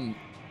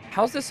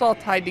 how's this all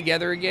tied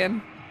together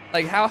again?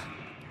 Like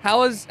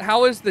how is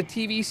the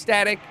TV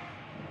static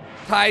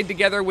tied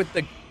together with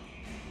the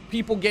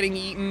people getting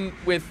eaten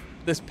with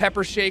this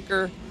pepper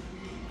shaker?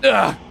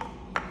 Ugh.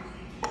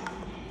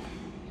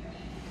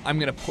 I'm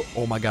gonna put,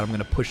 oh my God, I'm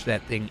gonna push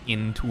that thing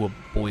into a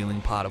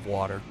boiling pot of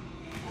water.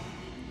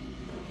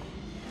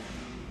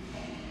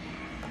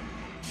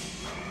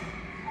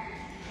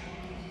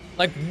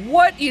 Like,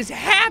 what is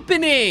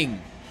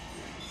happening?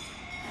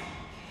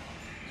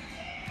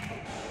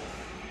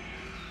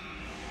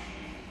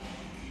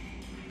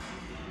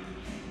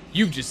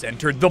 You've just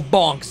entered the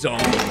bonk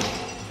zone.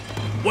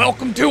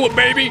 Welcome to it,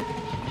 baby.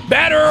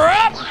 Batter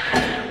up.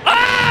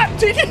 Ah!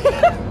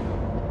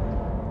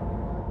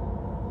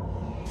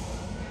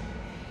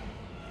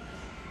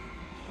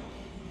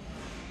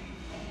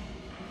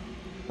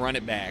 Run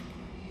it back.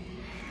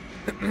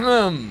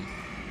 Come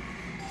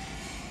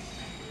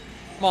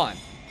on.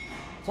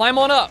 Climb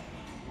on up.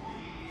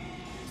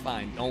 It's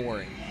fine, don't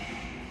worry.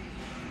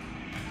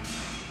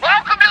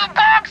 Welcome to the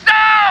bonk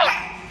zone!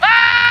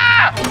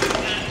 Ah!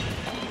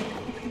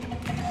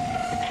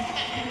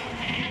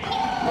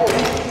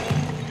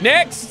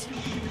 Next!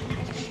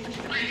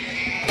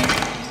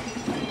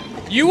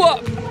 You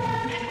up!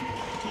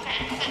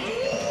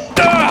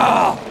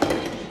 Ah!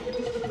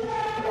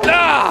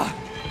 Ah!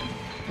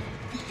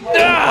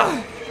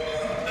 Ah!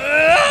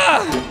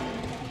 Ah!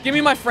 Give me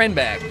my friend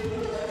back.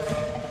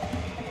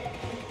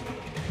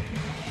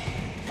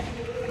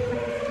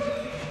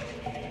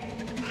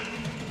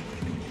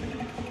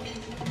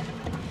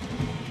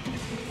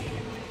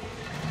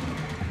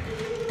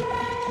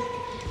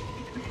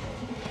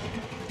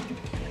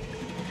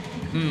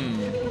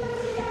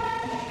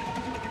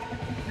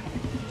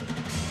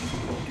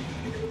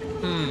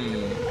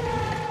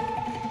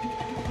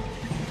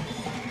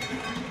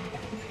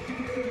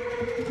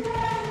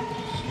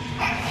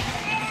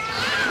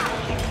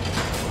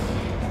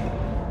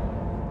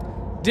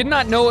 Did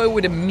not know it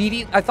would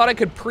immediately. I thought I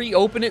could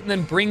pre-open it and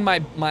then bring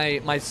my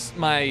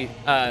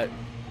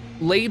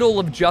ladle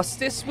of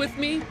justice with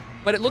me,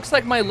 but it looks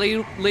like my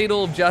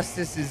ladle of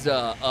justice is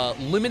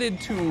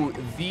limited to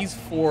these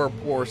 4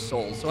 poor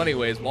souls. So,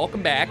 anyways,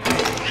 welcome back.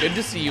 Good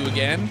to see you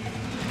again.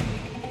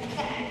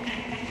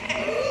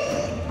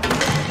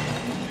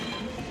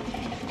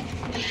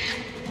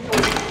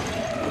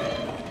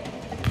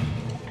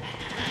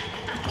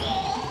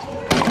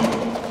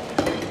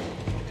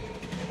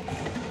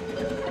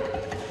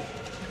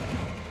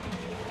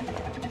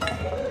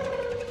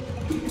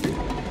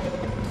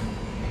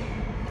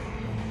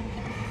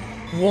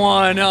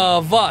 One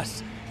of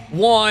us.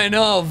 One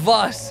of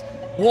us.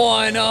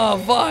 One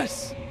of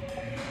us.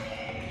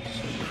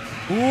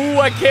 Ooh,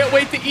 I can't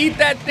wait to eat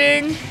that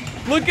thing.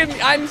 Look at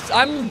me.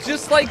 I'm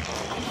just like...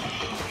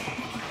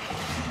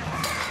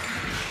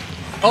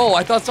 Oh,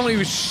 I thought somebody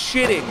was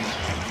shitting.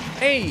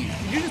 Hey,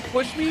 did you just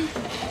push me?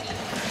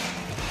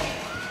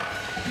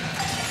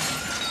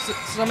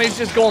 Somebody's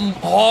just going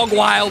hog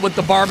wild with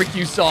the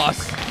barbecue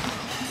sauce.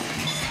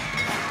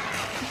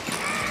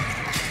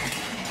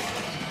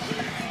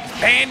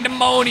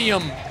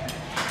 Pandemonium.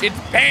 It's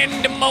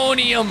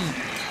pandemonium.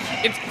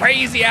 It's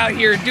crazy out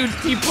here. Dudes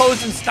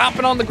T-posing,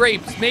 stomping on the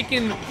grapes,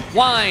 making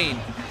wine.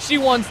 She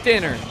wants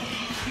dinner.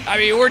 I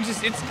mean,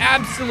 it's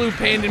absolute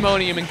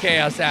pandemonium and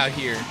chaos out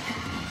here.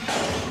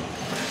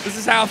 This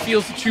is how it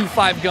feels to chew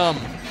 5 gum.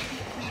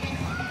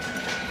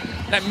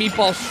 That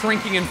meatball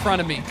shrinking in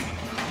front of me.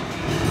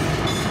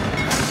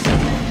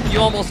 You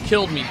almost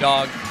killed me,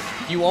 dog.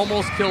 You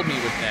almost killed me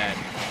with that.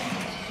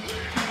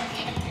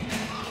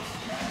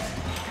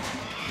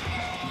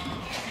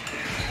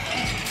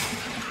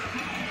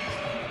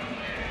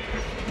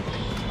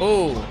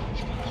 Ooh.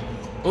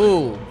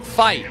 Ooh.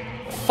 Fight.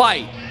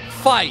 Fight.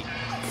 Fight.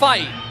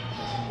 Fight.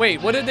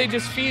 Wait, what did they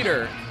just feed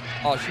her?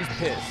 Oh, she's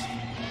pissed.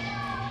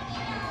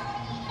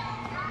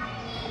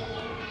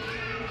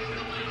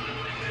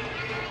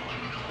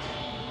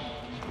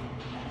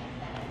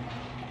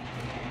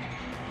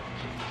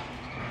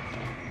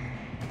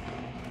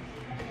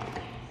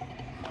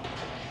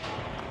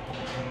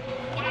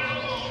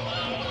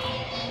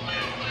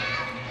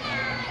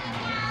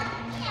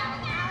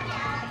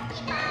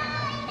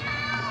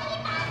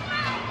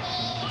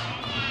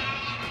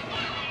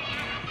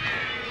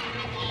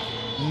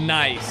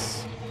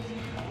 Nice.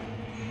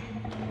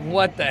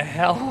 What the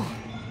hell?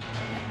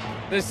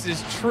 This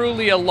is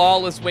truly a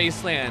lawless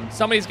wasteland.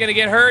 Somebody's gonna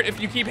get hurt. If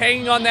you keep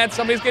hanging on that,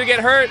 somebody's gonna get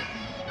hurt.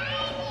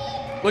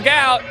 Look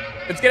out.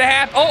 It's gonna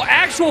happen. Oh,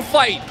 actual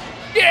fight.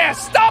 Yeah,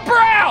 stomp her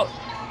out.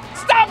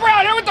 Stomp her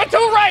out. Here with the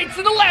 2 rights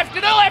and the left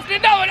and the left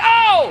and no.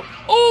 Oh,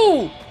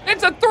 ooh,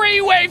 it's a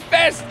 3-way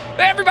fest.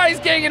 Everybody's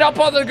ganging up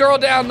on the girl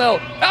down low.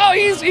 Oh,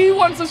 he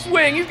wants to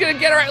swing. He's gonna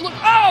get her out. Look,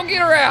 oh,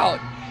 get her out.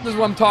 This is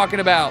what I'm talking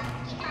about.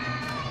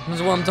 This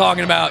is what I'm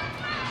talking about.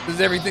 This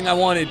is everything I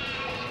wanted.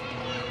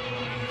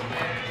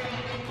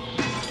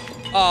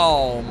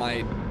 Oh,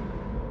 my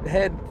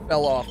head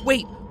fell off.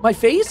 Wait, my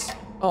face?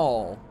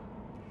 Oh.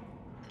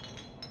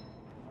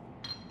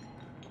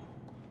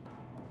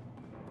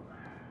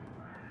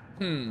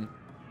 All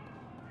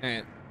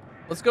right.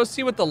 Let's go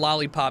see what the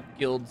Lollipop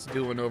Guild's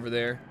doing over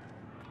there.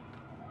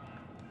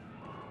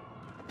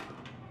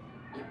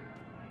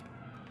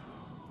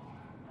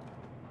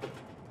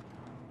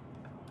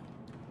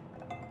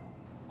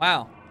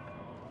 Wow.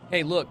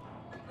 Hey, look.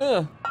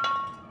 Oh,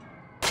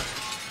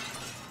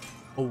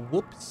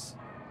 whoops.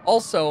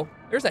 Also,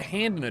 there's a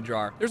hand in a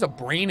jar. There's a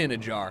brain in a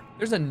jar.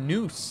 There's a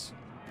noose.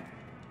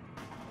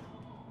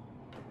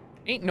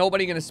 Ain't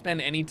nobody gonna spend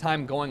any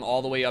time going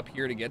all the way up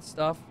here to get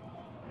stuff.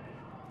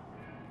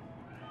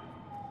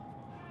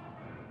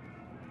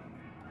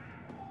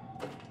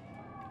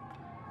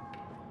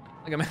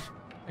 Like,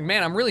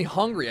 man, I'm really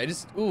hungry. I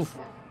just, oof.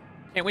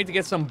 Can't wait to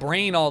get some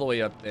brain all the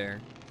way up there.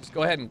 Just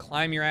go ahead and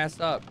climb your ass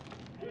up.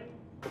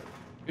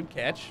 Good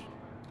catch.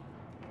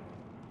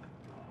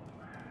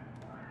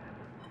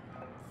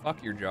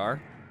 Fuck your jar.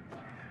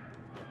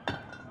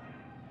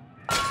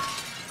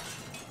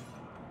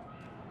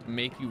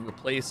 Make you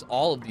replace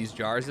all of these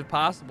jars if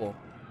possible.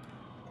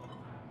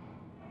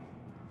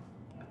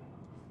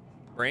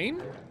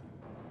 Brain?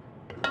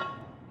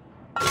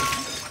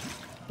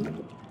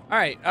 All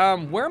right,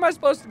 where am I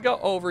supposed to go?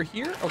 Over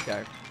here?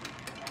 Okay.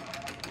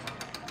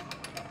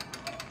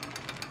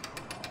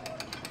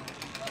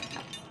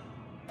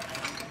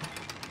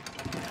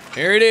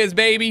 Here it is,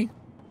 baby.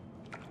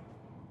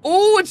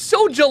 Ooh, it's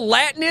so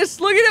gelatinous.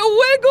 Look at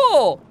it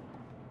wiggle.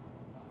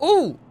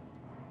 Ooh.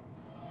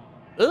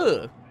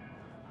 Ugh.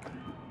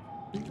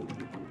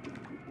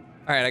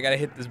 All right, I gotta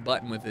hit this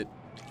button with it.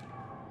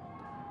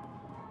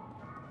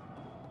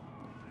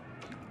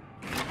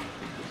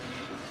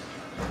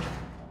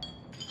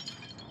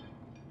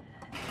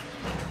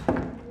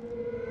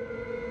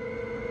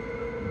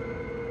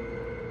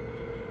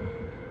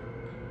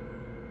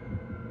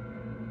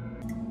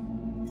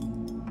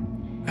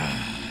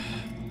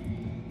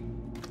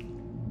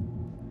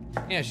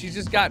 Yeah, she's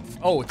just got,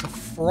 oh, it's a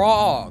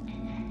frog.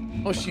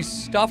 Oh, she's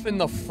stuffing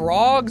the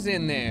frogs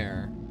in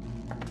there.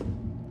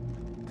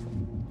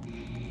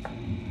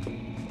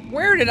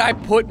 Where did I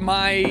put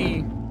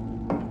my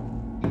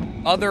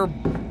other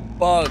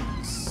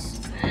bugs?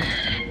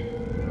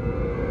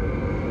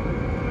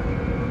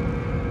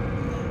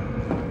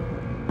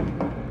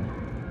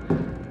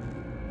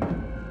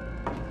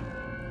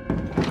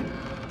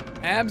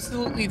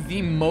 Absolutely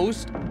the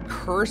most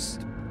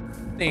cursed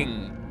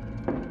thing.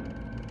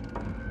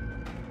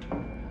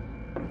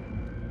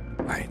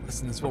 Alright,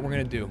 listen, this is what we're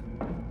gonna do.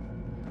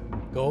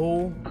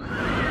 Go.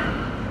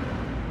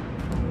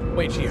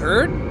 Wait, she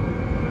heard?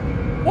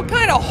 What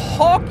kind of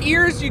hawk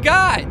ears you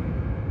got?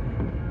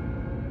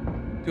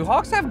 Do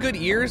hawks have good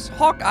ears?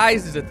 Hawk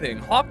eyes is a thing.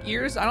 Hawk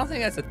ears? I don't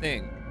think that's a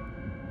thing.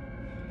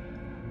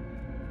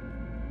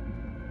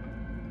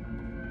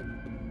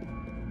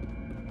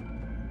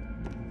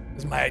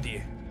 This is my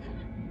idea.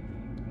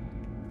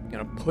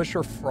 Gonna push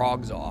her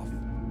frogs off.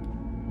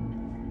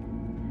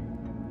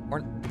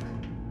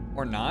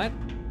 Or not?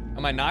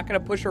 Am I not gonna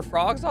push her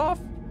frogs off?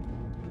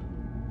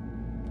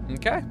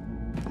 Okay.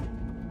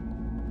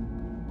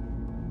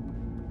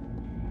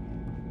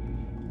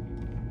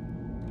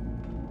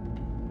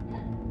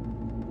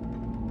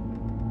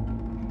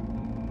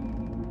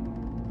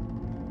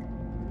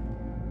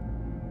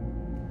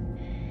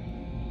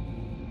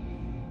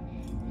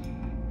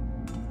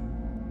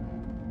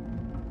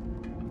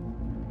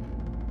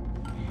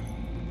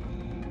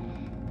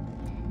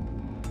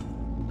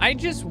 I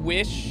just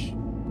wish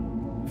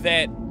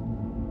that...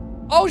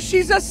 Oh,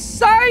 she's a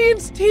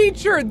science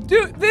teacher!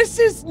 Dude, this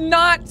is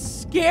not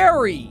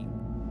scary.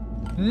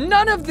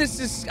 None of this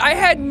is... I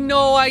had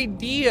no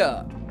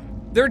idea.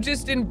 They're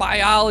just in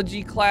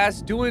biology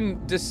class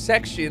doing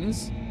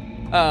dissections.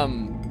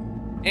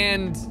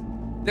 And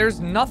there's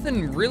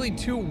nothing really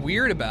too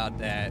weird about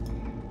that.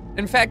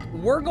 In fact,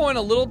 we're going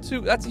a little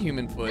too... That's a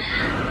human foot.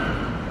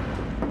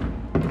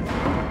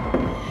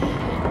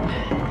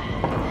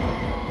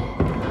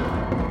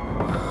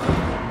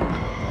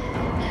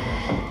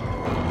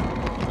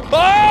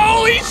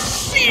 Holy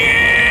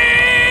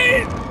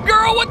shit!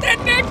 Girl, what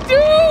that neck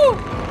do?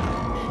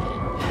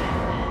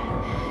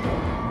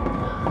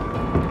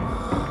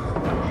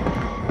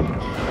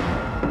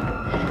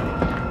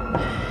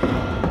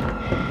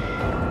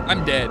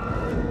 I'm dead.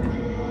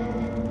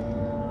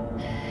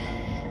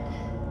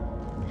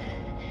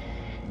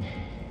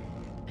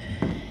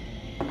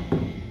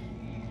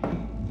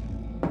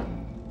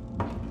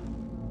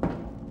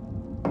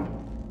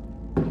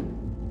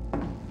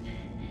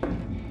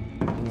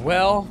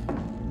 Well,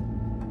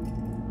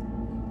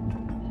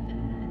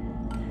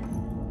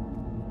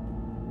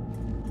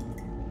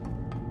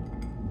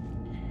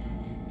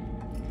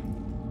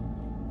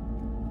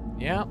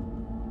 yeah.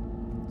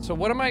 So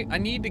what am I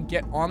need to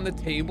get on the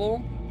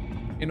table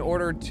in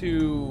order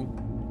to,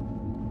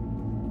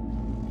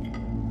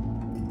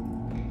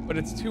 but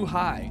it's too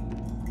high.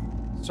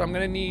 So I'm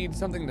gonna need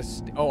something to,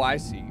 oh, I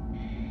see.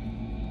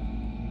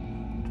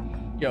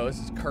 Yo, this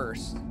is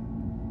cursed.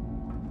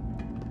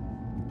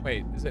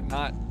 Wait, is it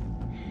not?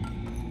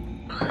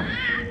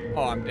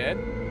 Oh, I'm dead?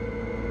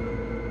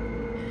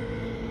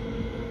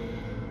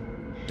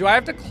 Do I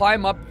have to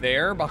climb up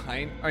there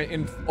behind,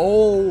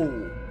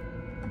 oh.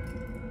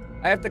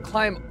 I have to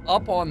climb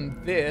up on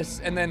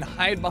this and then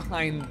hide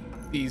behind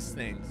these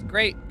things.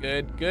 Great,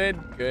 good,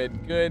 good,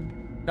 good, good.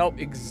 Nope,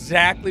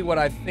 exactly what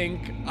I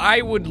think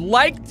I would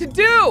like to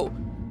do.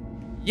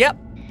 Yep.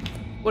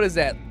 What is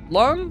that?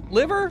 Lung?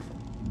 Liver?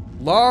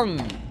 Lung.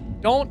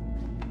 Don't.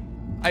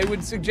 I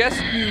would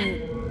suggest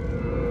you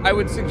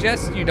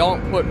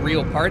don't put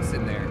real parts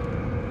in there.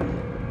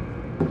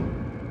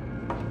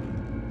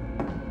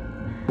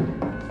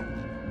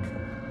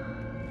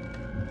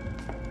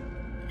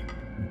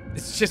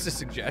 It's just a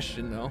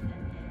suggestion, though.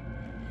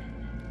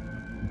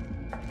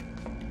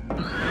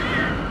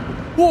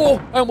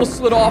 Whoa! I almost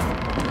slid off.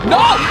 No!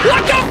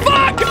 What the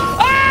fuck?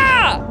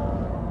 Ah!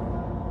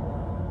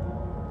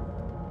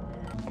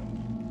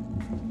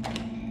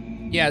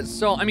 Yeah,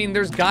 so, I mean,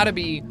 there's gotta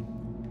be...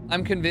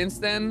 I'm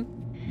convinced, then,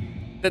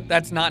 that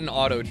that's not an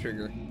auto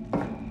trigger.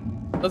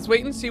 Let's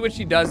wait and see what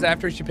she does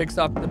after she picks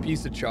up the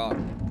piece of chalk.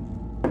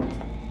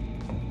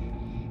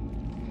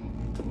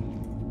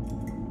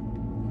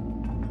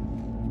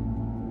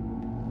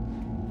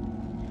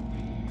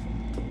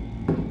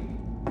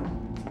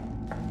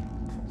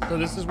 So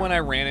this is when I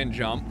ran and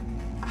jumped.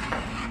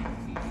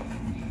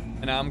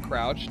 And now I'm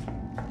crouched.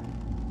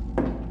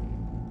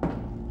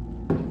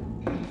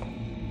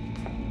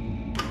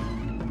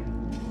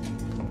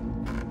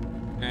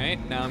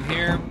 Alright, now I'm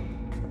here.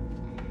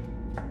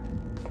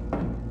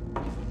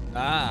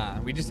 Ah,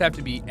 we just have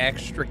to be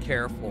extra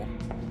careful.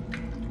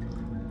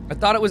 I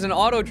thought it was an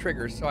auto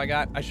trigger, so I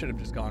should have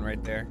just gone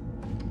right there.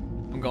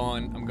 I'm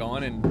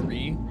going in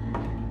 3.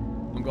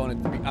 I'm going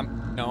in 3.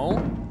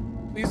 No.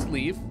 Please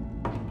leave.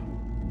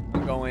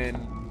 I'm going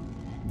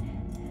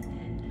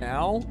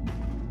now.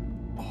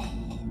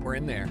 Oh, we're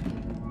in there.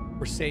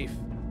 We're safe.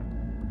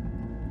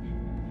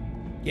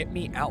 Get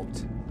me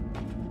out.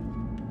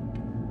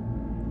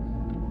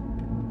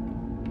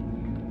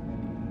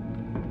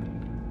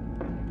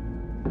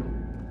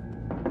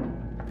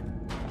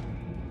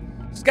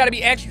 It's got to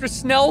be extra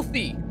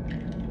stealthy.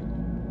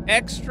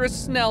 Extra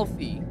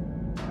stealthy.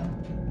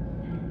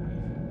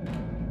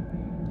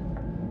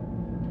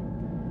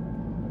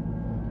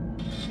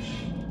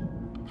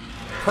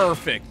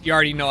 Perfect. You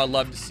already know I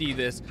love to see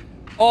this.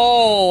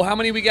 Oh, how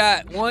many we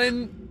got?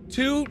 1,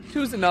 2.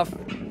 2's enough.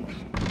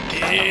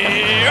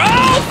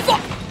 Oh,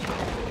 fuck!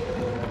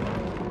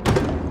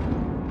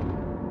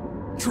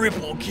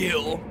 Triple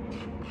kill.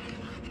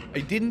 I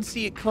didn't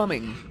see it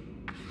coming.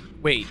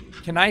 Wait,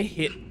 can I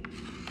hit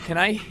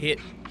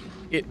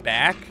it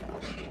back?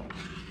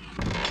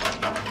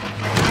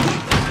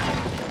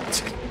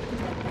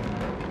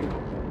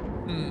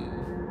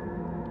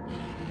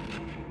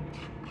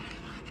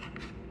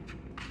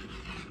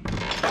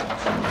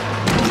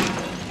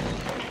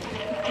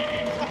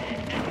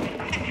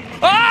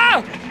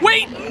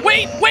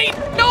 Wait,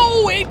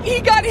 no,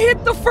 he got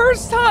hit the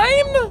first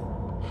time?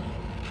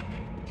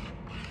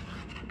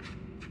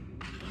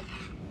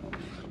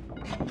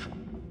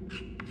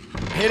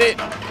 Hit it,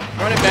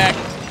 run it back,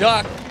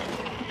 duck,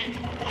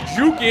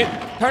 juke it,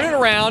 turn it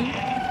around,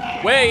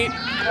 wait.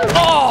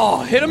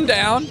 Oh, hit him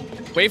down,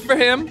 wait for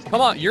him.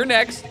 Come on, you're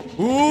next.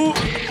 Ooh,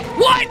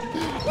 what?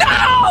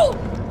 No!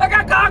 I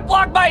got cock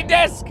blocked by a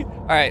disc.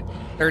 All right,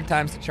 third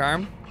time's the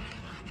charm.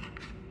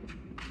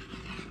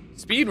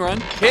 Speed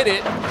run, hit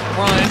it,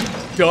 run,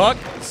 duck,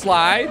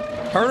 slide,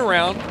 turn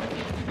around.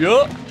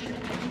 Yup.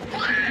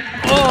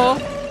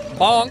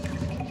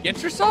 Bonk.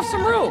 Get yourself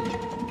some room.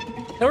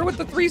 Hit her with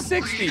the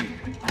 360.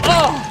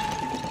 Oh,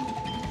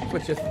 that's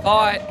what you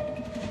thought.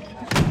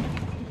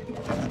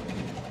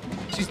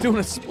 She's doing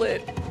a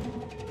split.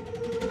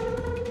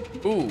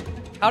 Ooh,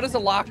 how does a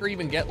locker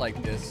even get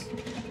like this?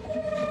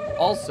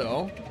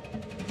 Also,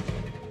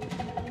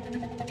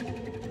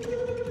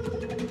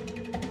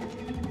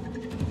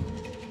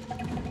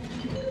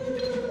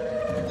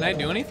 can I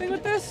do anything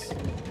with this?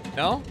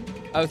 No?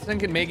 I was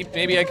thinking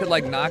maybe I could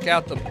like knock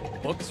out the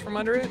books from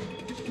under it.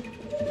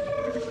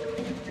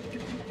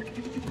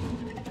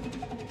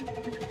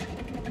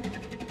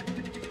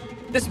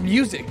 This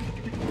music.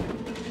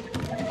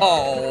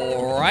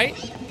 All right.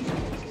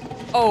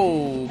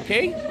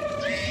 Okay.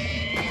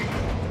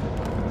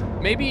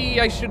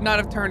 Maybe I should not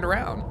have turned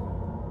around.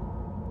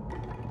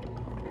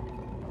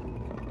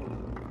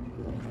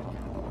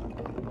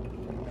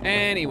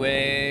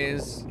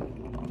 Anyways.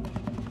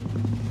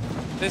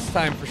 This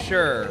time for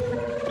sure.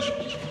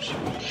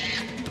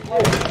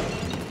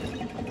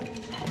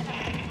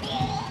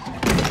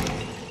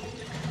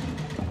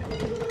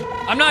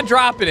 I'm not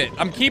dropping it.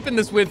 I'm keeping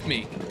this with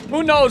me.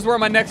 Who knows where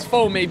my next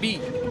foe may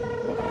be?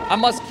 I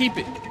must keep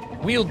it.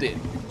 Wield it.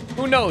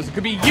 Who knows? It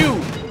could be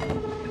you.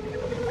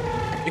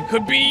 It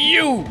could be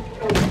you.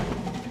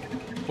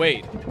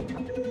 Wait.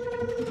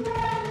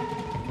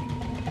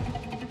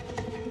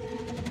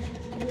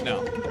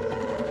 No.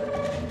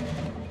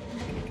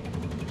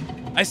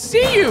 I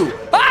see you.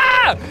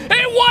 Ah!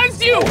 It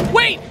was you.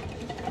 Wait.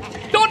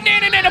 Don't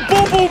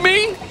boo-boo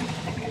me.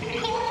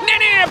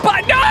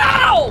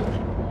 No!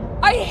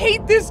 I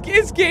hate this.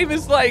 This game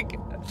is like,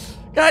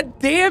 God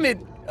damn it.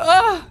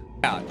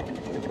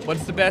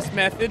 What's the best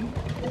method?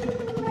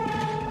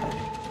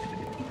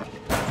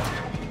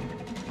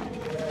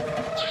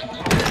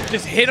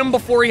 Just hit him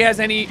before he has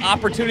any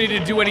opportunity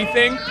to do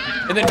anything.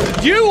 And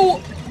then you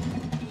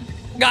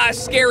got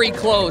scary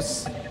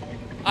close.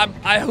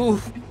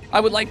 I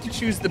would like to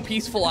choose the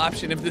peaceful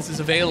option if this is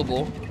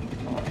available.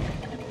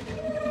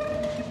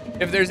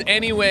 If there's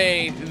any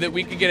way that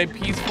we could get a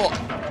peaceful...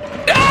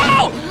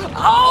 No!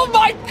 Oh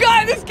my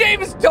God, this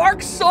game is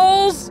Dark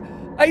Souls!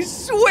 I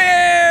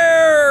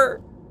swear!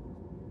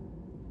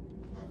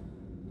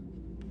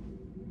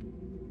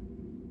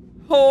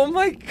 Oh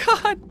my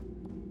God.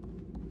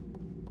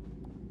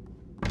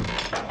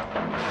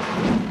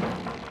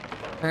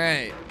 All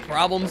right,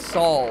 problem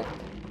solved.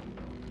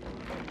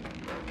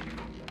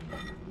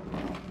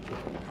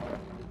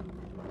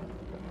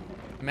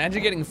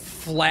 Imagine getting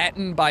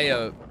flattened by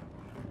a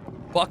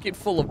bucket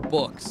full of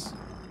books.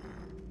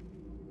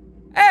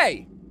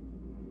 Hey!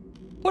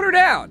 Put her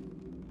down.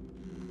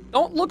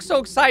 Don't look so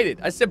excited.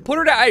 I said put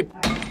her down. Hey,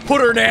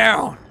 put her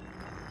down.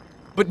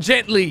 But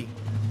gently.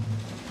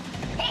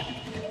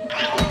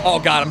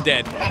 Oh God, I'm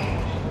dead.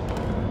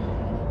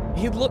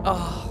 He look,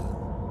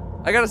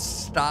 oh. I gotta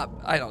stop.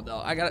 I don't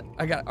know. I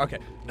gotta, okay.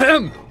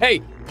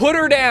 Hey, put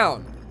her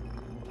down.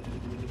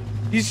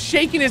 He's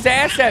shaking his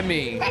ass at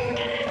me.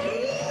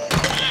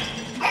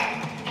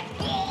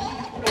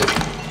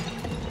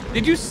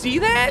 Did you see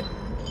that?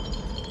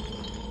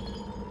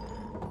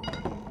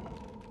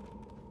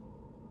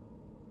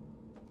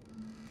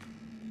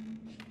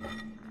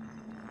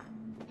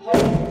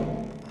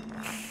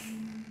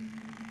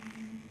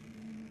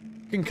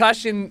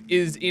 Concussion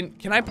is in.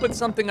 Can I put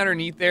something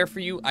underneath there for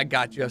you? I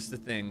got just the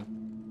thing.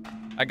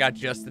 I got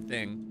just the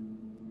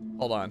thing.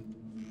 Hold on.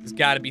 There's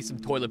got to be some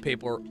toilet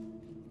paper.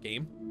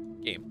 Game?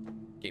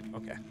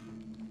 Okay.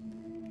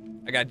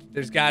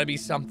 There's got to be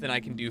something I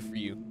can do for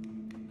you.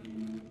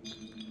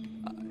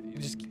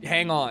 Just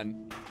hang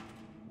on.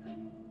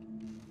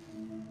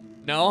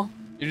 No?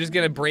 You're just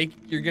gonna break.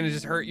 You're gonna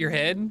just hurt your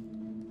head?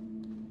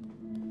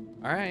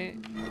 All right.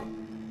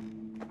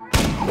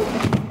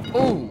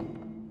 Oh.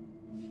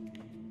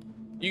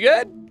 You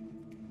good?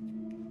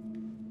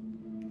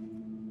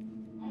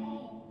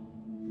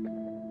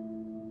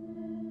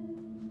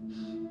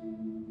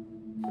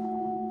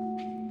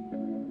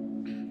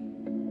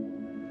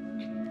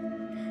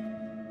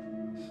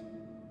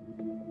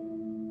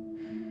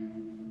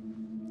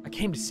 I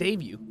came to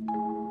save you.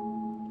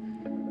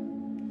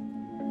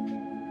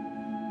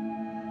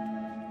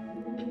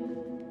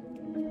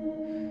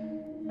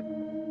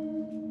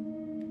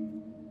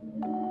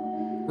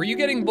 Were you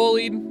getting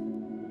bullied?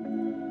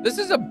 This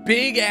is a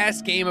big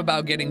ass game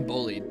about getting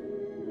bullied.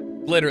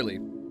 Literally.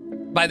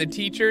 By the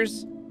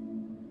teachers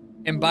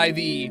and by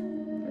the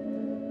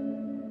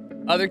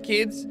other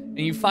kids. And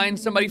you find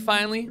somebody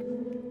finally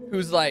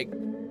who's like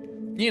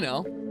you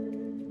know,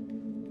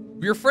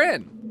 your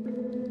friend.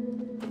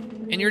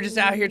 And you're just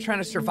out here trying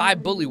to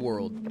survive bully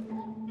world.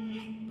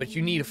 But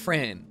you need a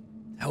friend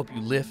to help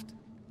you lift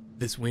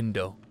this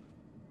window.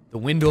 The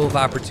window of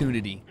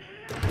opportunity.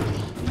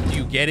 Do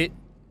you get it?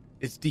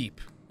 It's deep.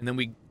 And then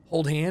we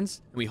hold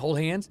hands, and we hold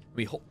hands, and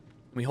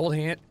we hold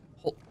hand,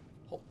 hold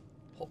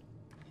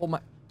my,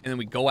 and then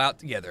we go out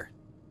together.